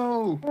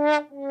no,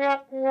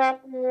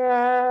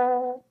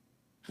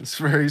 it's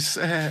very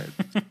sad.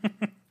 I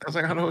was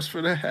like, I know what's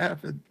gonna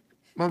happen.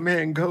 My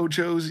man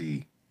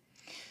Gojozy.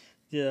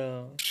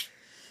 Yeah,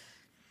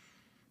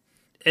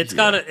 it's Yeah,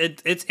 gotta.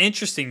 It's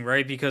interesting,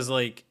 right? Because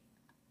like,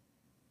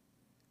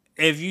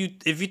 if you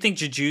think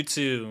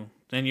Jujutsu,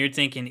 then you're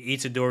thinking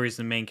Itadori is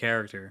the main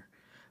character.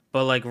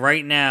 But like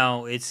right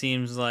now, it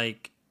seems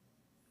like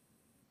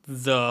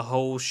the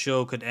whole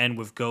show could end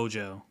with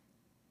Gojo.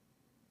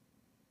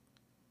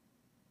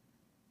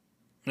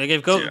 Like yeah.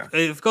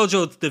 if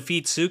Gojo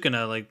defeats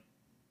Sukuna, like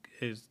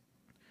is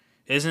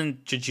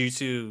isn't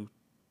Jujutsu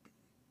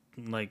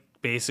like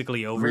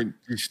basically I over? mean,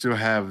 you still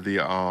have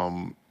the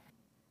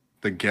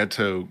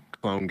ghetto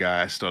clone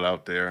guy still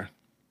out there.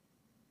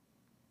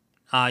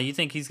 You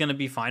think he's gonna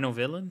be final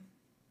villain?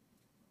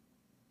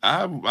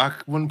 I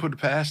wouldn't put it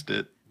past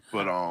it,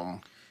 but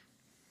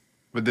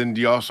then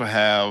you also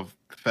have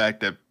the fact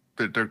that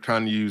they're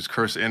trying to use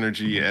curse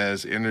energy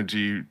as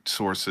energy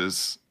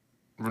sources,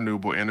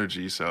 renewable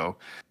energy. So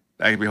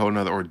that could be a whole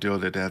nother ordeal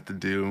that they have to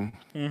do.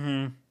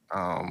 Mm-hmm.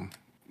 Um,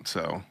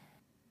 so,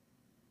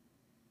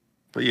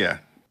 but yeah,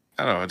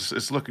 I don't know.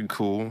 It's looking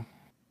cool,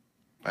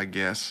 I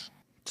guess.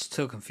 It's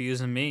still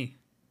confusing me.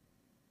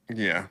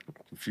 Yeah,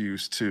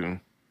 confused too.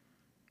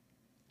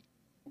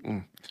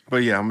 Mm.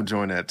 But yeah, I'm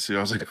enjoying that too.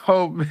 I was like,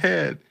 oh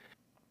man.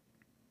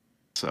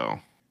 So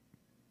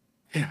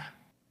yeah,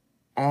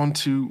 on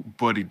to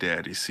Buddy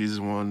Daddy,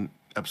 season one,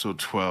 episode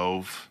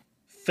 12,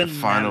 the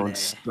final Finale.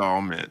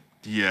 installment.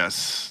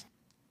 Yes,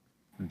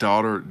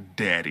 daughter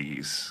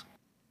daddies.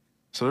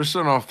 So they're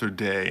starting off their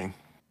day.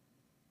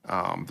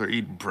 They're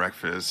eating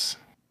breakfast,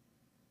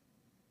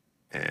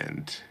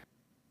 and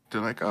they're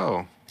like,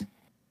 "Oh,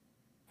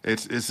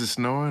 it's it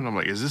snowing?" I'm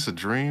like, "Is this a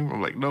dream?"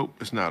 I'm like, "Nope,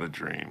 it's not a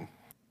dream."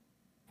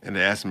 And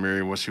they ask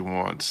Miriam what she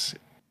wants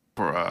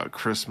for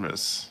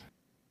Christmas,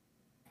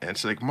 and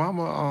she's like,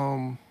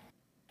 Mama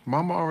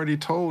already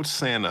told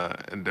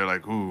Santa," and they're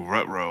like, "Ooh,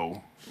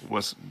 rutro.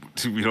 What's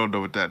we don't know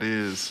what that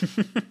is."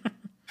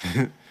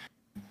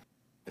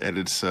 And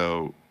it's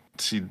so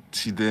she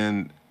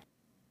then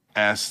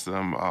asked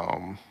them,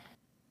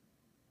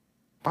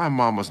 my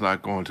mom was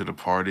not going to the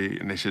party,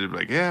 and they should have been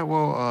like, yeah,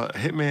 well, a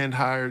hitman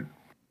hired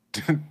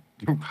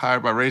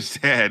by Ray's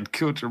dad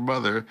killed your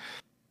mother,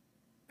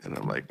 and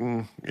I'm like,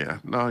 yeah,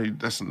 no,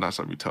 that's not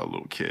something you tell a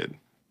little kid.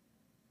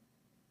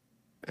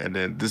 And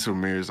then this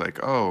one Mary's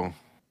like, oh,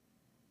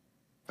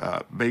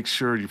 make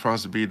sure you're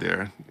supposed to be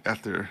there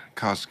after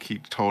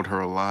Koski told her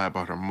a lie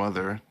about her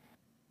mother.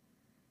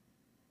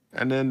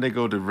 And then they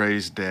go to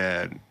Ray's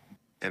dad,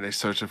 and they're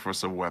searching for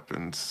some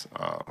weapons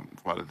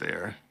while they're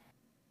there.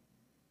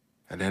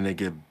 And then they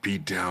get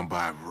beat down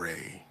by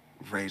Ray.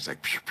 Ray's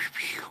like, pew, pew,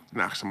 pew,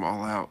 knocks them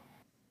all out.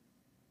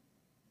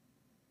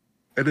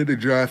 And then they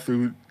drive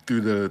through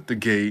the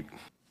gate,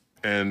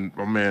 and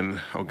my man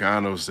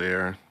Ogano's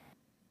there,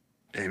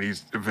 and he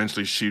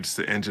eventually shoots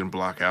the engine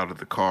block out of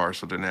the car,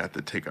 so then they have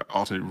to take an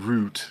alternate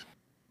route.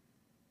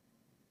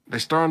 They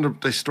storm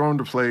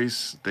the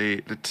place. They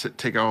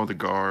take out all the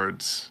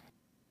guards.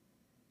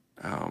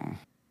 Um,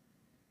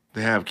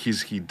 they have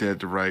Kizuki dead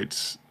to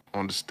rights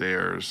on the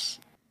stairs,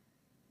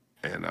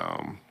 and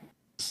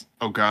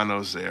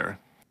Ogano's there,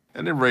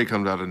 and then Ray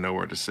comes out of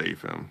nowhere to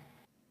save him.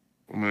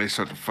 When they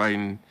start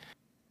fighting,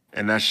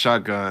 and that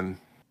shotgun,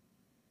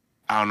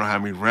 I don't know how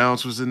many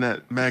rounds was in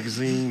that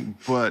magazine,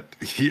 but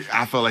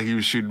I felt like he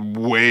was shooting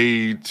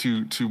way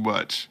too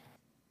much.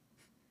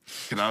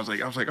 And I was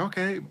like,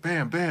 okay,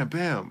 bam, bam,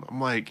 bam. I'm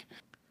like,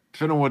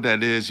 depending on what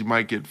that is, you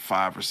might get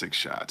 5 or 6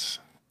 shots.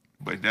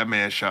 But that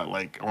man shot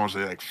like I want to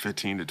say like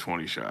 15 to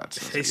 20 shots.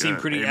 I was They like, seem yeah,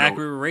 pretty ain't no,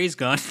 accurate with Ray's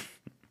gun.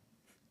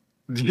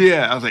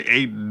 yeah. I was like,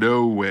 ain't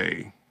no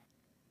way.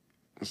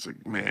 It's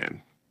like,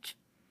 man,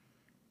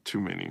 too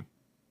many.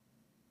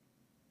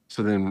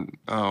 So then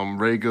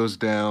Ray goes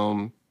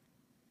down,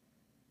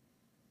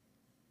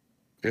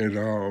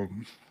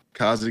 and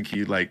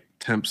Kazuki like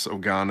tempts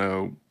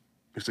Ogano.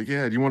 He's like,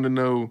 yeah, do you want to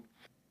know?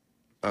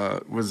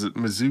 Was it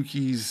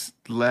Mizuki's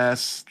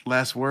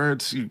last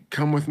words? You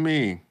come with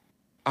me.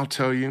 I'll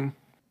tell you.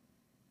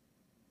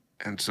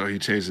 And so he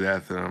chases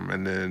after him,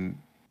 and then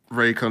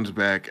Ray comes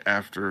back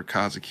after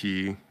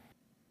Kazuki.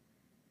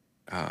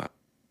 Uh,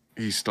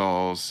 he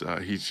stalls.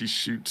 He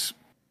shoots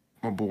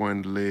my boy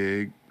in the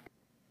leg,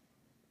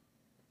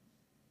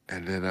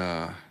 and then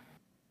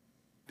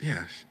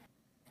yeah,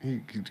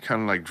 he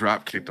kind of like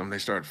drop kicked him. They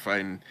start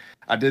fighting.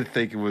 I did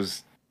think it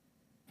was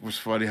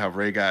funny how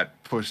Ray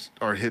got pushed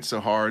or hit so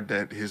hard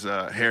that his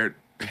hair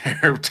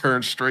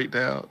turned straight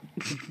down.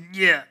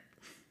 Yeah.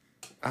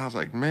 I was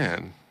like,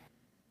 man,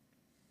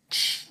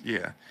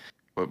 yeah.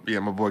 But yeah,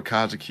 my boy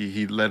Kazuki,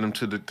 he led him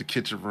to the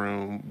kitchen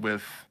room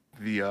with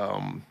the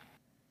um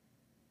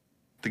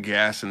the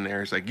gas in there.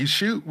 He's like, you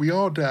shoot, we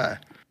all die.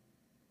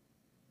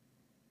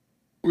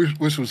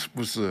 Which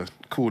was a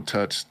cool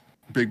touch,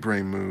 big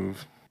brain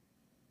move.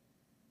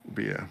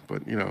 But yeah,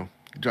 but he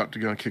dropped the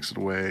gun, kicks it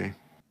away.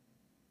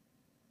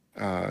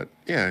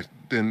 Yeah,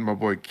 then my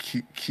boy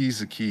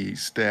Kizuki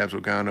stabs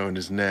Ogano in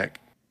his neck,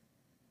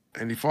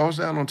 and he falls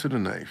down onto the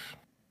knife,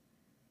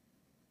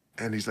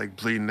 and he's like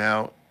bleeding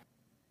out.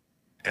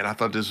 And I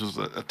thought this was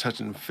a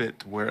touching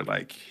fit where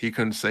like he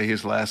couldn't say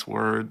his last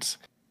words,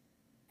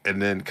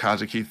 and then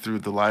Kazuki threw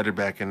the lighter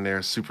back in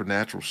there,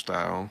 supernatural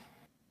style,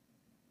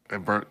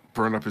 and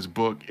burnt up his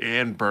book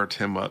and burnt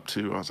him up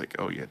too. I was like,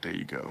 oh yeah, there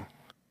you go.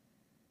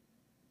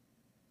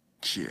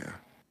 Yeah.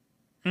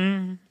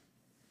 Mm.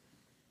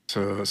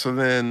 So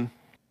then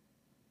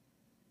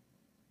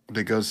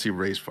they go see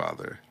Ray's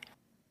father,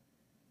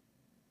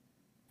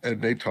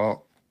 and they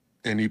talk,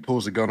 and he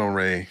pulls a gun on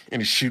Ray,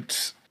 and he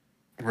shoots.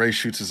 Ray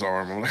shoots his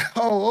arm. I'm like,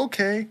 oh,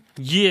 okay.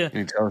 Yeah. And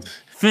he tells,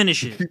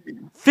 Finish it.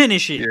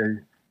 Finish it. yeah,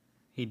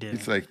 He did.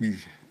 it's like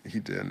he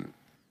didn't.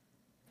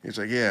 He's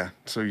like, yeah.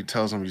 So he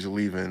tells him he's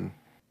leaving,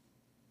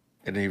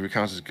 and then he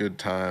recounts his good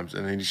times,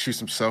 and then he shoots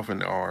himself in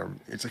the arm.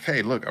 It's like,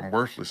 hey, look, I'm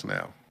worthless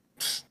now.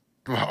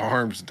 My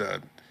arm's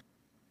done.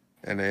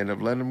 And they end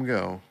up letting him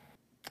go,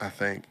 I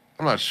think.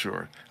 I'm not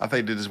sure. I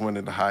think they just went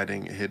into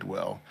hiding and hid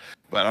well.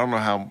 But I don't know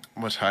how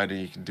much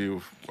hiding you can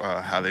do,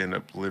 how they end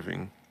up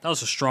living. That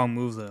was a strong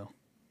move, though.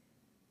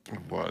 It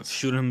was.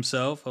 Shooting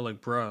himself? I'm like,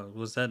 bro,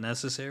 was that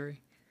necessary?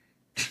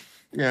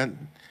 Yeah.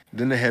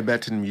 Then they head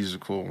back to the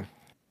musical.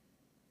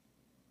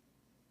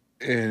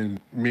 And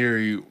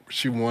Miri,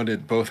 she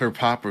wanted both her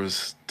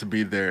papas to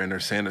be there in their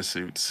Santa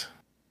suits,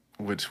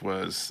 which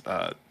was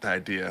the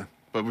idea.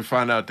 But we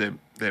find out that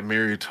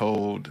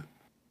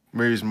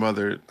Mary's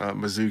mother,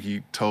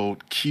 Mizuki,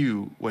 told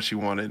Q what she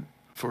wanted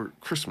for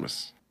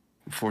Christmas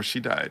before she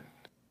died.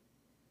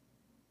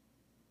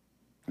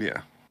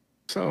 Yeah.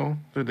 So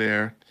they're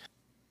there.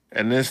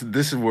 And this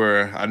is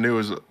where I knew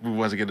we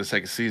wasn't getting a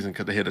second season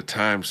because they hit a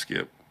time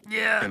skip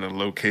Yeah. and a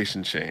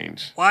location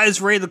change. Why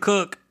is Ray the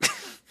cook?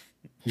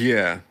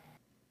 Yeah.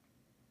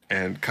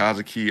 And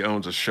Kazuki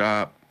owns a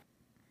shop.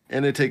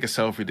 And they take a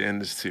selfie to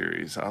end the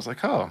series. I was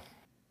like, oh,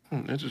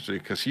 interesting.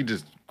 Because she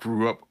just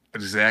grew up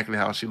exactly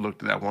how she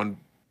looked at that one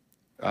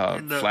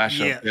flash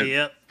up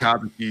that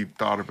Kazuki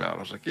thought about. I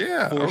was like,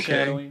 yeah, okay.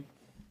 Foreshadowing.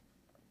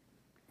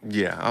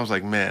 Yeah, I was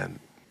like, man,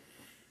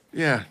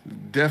 yeah,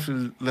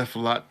 definitely left a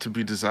lot to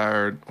be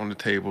desired on the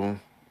table.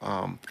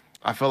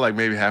 I felt like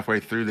maybe halfway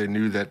through they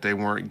knew that they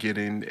weren't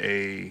getting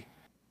a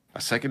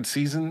second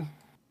season.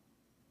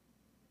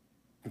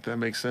 If that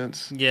makes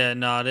sense. Yeah,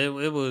 no,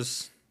 it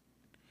was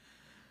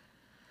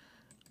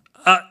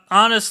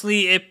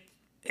honestly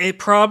it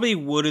probably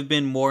would have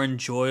been more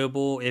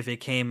enjoyable if it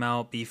came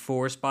out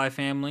before Spy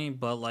Family,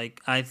 but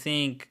like I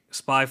think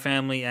Spy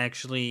Family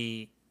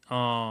actually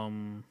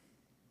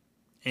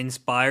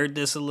inspired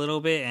this a little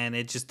bit, and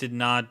it just did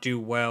not do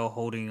well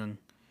holding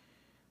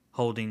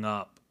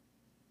up.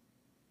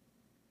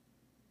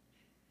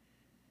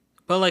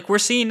 But like we're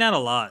seeing that a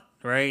lot,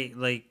 right?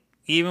 Like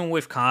even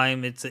with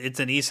Kaim, it's an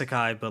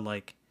isekai, but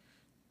like,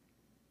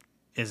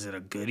 is it a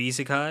good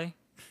isekai?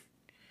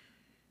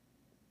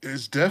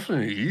 It's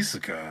definitely It's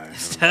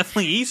isekai.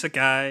 definitely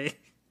isekai,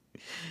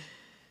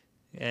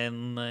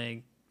 and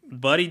like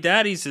Buddy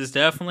Daddies is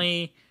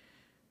definitely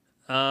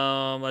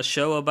a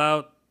show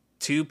about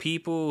two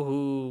people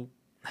who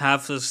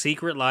have a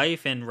secret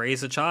life and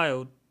raise a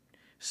child.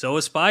 So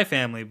is Spy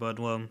Family, but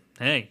well,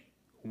 hey,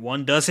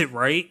 one does it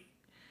right,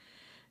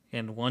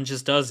 and one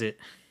just does it.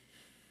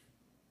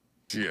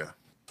 Yeah,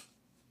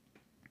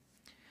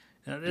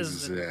 It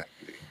is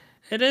exactly.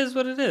 it is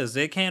what it is.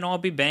 They can't all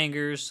be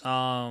bangers.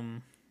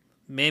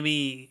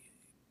 Maybe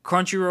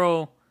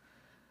Crunchyroll.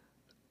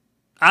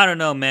 I don't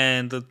know,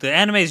 man. The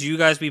animes you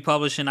guys be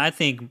publishing, I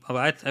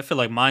feel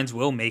like mines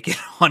will make it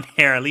on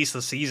air, at least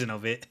a season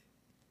of it.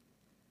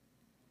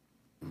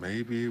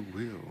 Maybe it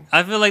will.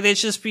 I feel like they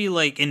should just be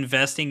like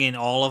investing in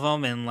all of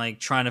them and like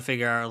trying to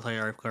figure out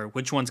like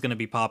which one's gonna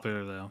be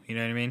popular though. You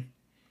know what I mean?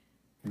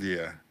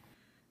 Yeah,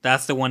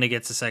 That's the one that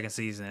gets the second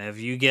season. If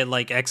you get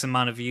like X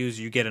amount of views,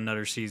 you get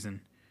another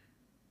season.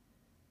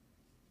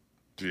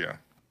 yeah.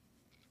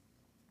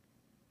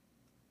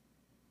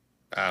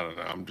 I don't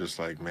know. I'm just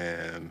like,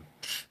 man.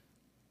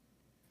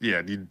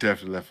 Yeah, you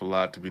definitely left a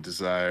lot to be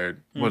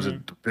desired. Was hmm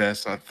it the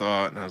best I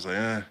thought? And I was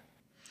like,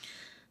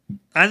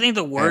 I think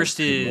the had a worst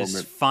few is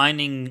moments.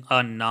 finding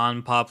a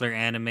non-popular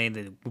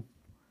anime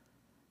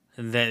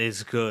that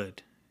is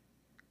good.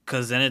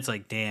 Cause then it's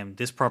like, damn,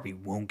 this probably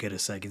won't get a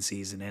second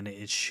season, and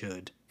it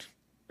should.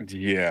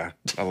 Yeah,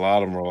 a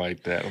lot of them are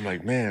like that. I'm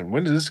like, man,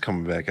 when is this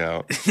coming back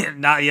out?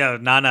 Not yo,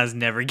 Nana's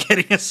never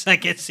getting a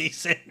second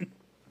season.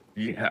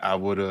 Yeah, I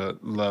would have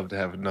loved to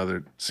have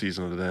another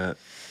season of that,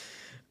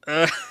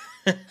 Uh,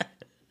 but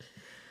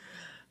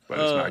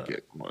it's not uh,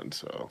 getting one,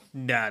 so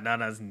nah,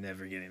 Nana's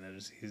never getting another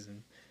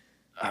season.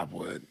 I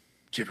would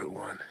give it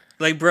one.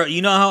 Like, bro,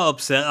 you know how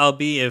upset I'll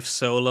be if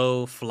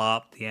Solo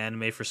flopped, the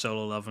anime for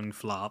Solo Leveling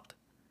flopped.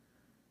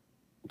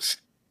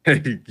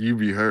 You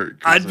be hurt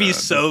because I'd be there's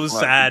so a lot to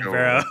sad, go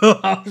bro. on.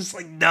 I was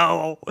like,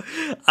 no,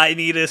 I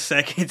need a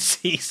second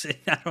season.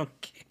 I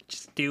don't care.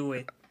 Just do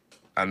it.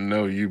 I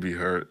know you be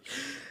hurt.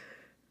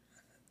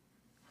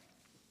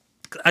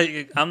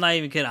 I'm not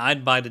even kidding.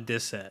 I'd buy the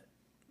disc set.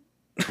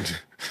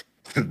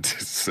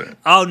 This,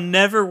 I'll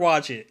never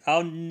watch it.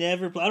 I'll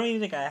never. I don't even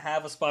think I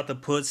have a spot to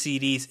put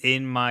CDs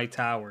in my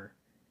tower.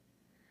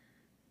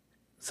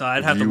 So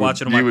I'd have to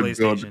watch it on my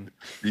PlayStation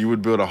you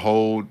would build a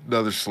whole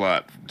another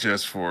slot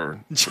just just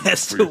for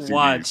to your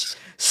watch CDs.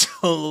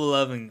 Solo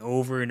Leveling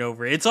over and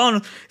over. It's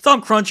on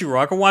Crunchyroll.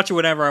 I can watch it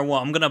whenever I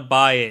want. I'm gonna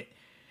buy it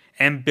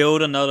and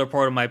build another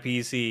part of my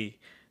PC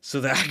so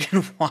that I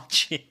can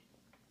watch it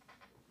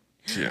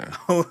Yeah,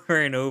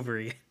 over and over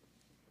again.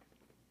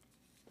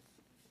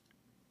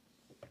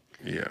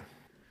 yeah.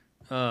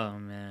 Oh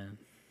man,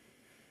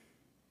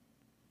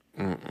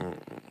 Mm-mm.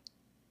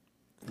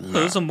 it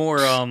was Nah. a more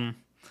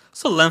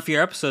it's a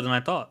lengthier episode than I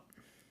thought.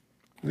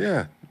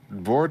 Yeah,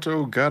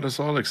 Boruto got us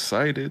all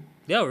excited.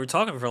 Yeah, we were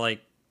talking for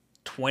like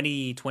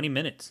 20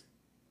 minutes.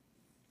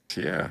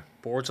 Yeah,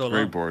 Boruto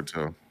great alone.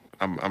 Boruto.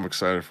 I'm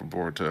excited for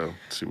Boruto.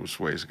 See which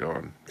way he's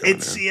going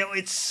It's in.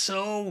 it's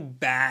so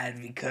bad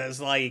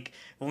because like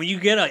when you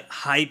get a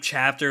hype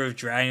chapter of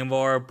Dragon Ball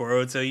or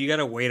Boruto, you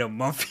gotta wait a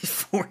month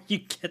before you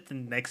get the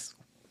next.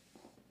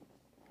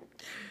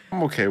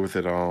 I'm okay with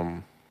it.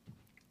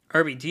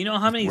 Herbie, do you know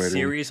how many Waiting.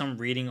 series I'm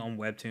reading on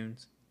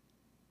Webtoons?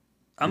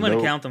 I'm gonna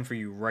Nope. count them for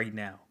you right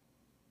now.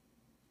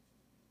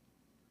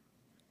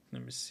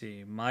 Let me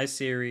see. My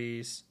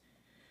series: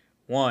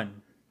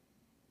 1,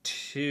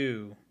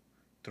 2,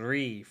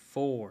 3,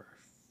 4,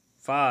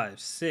 5,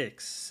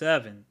 6,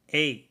 7,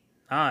 8,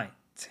 9,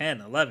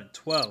 10, 11,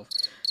 12,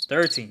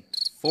 13,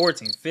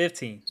 14,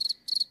 15,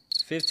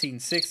 15,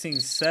 16,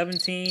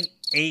 17,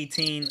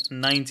 18,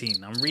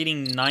 19. I'm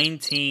reading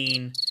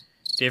 19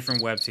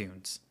 different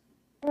webtoons.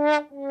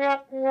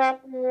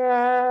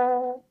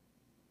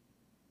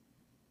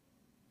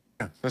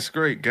 Yeah, that's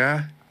great,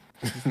 guy.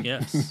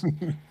 Yes.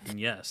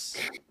 Yes.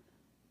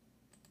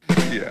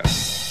 Yeah.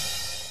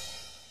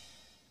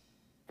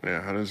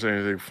 Yeah, I didn't say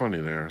anything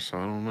funny there, so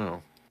I don't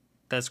know.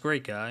 That's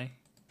great, guy.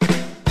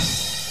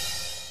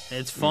 It's It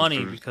was funny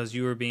pretty- because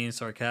you were being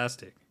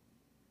sarcastic.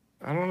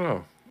 I don't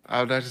know.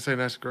 I would actually say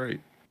that's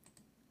great.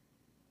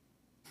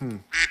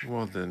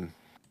 Well then,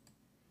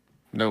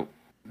 nope.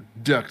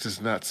 Duck does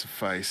not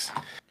suffice.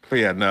 But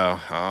yeah, no.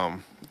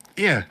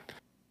 Yeah.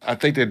 I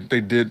think that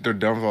they're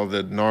done with all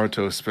the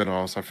Naruto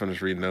spinoffs. I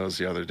finished reading those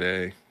the other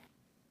day.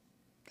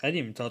 I didn't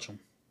even touch them.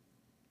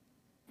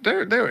 They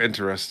were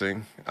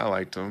interesting. I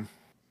liked them.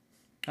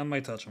 I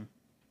might touch them.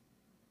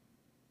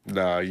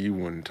 Nah, you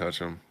wouldn't touch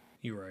them.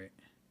 You're right.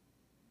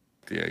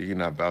 Yeah, you're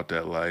not about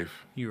that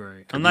life. You're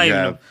right. I'm If not you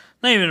even have,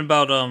 not even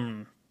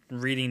about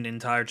reading the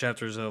entire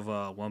chapters of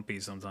One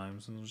Piece.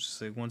 Sometimes it's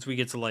just like once we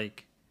get to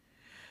like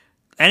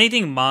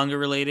anything manga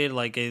related,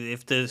 like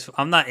if there's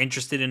I'm not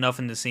interested enough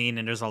in the scene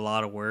and there's a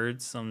lot of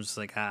words, I'm just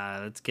like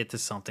let's get to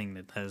something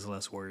that has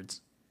less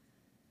words.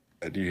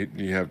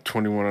 you have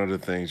 21 other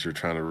things you're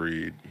trying to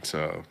read,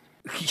 so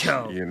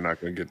Yo, you're not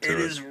gonna get it to it.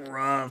 is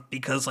rough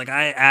because like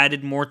I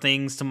added more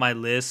things to my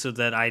list so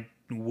that I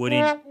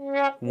wouldn't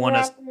want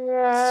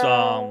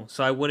to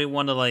so I wouldn't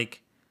want to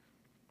like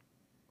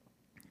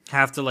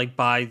have to like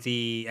buy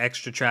the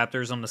extra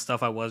chapters on the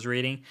stuff I was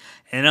reading,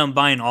 and I'm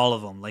buying all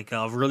of them. Like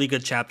a really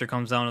good chapter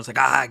comes out, and it's like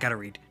I gotta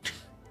read.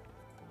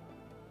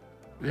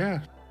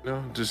 Yeah,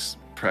 just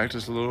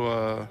practice a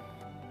little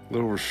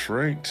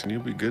restraint, and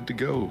you'll be good to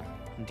go.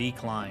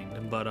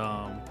 Declined, but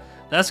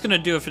that's gonna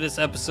do it for this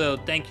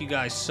episode. Thank you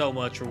guys so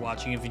much for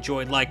watching. If you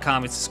enjoyed, like,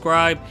 comment,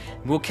 subscribe,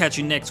 and we'll catch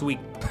you next week.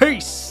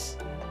 Peace.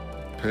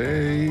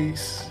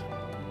 Peace.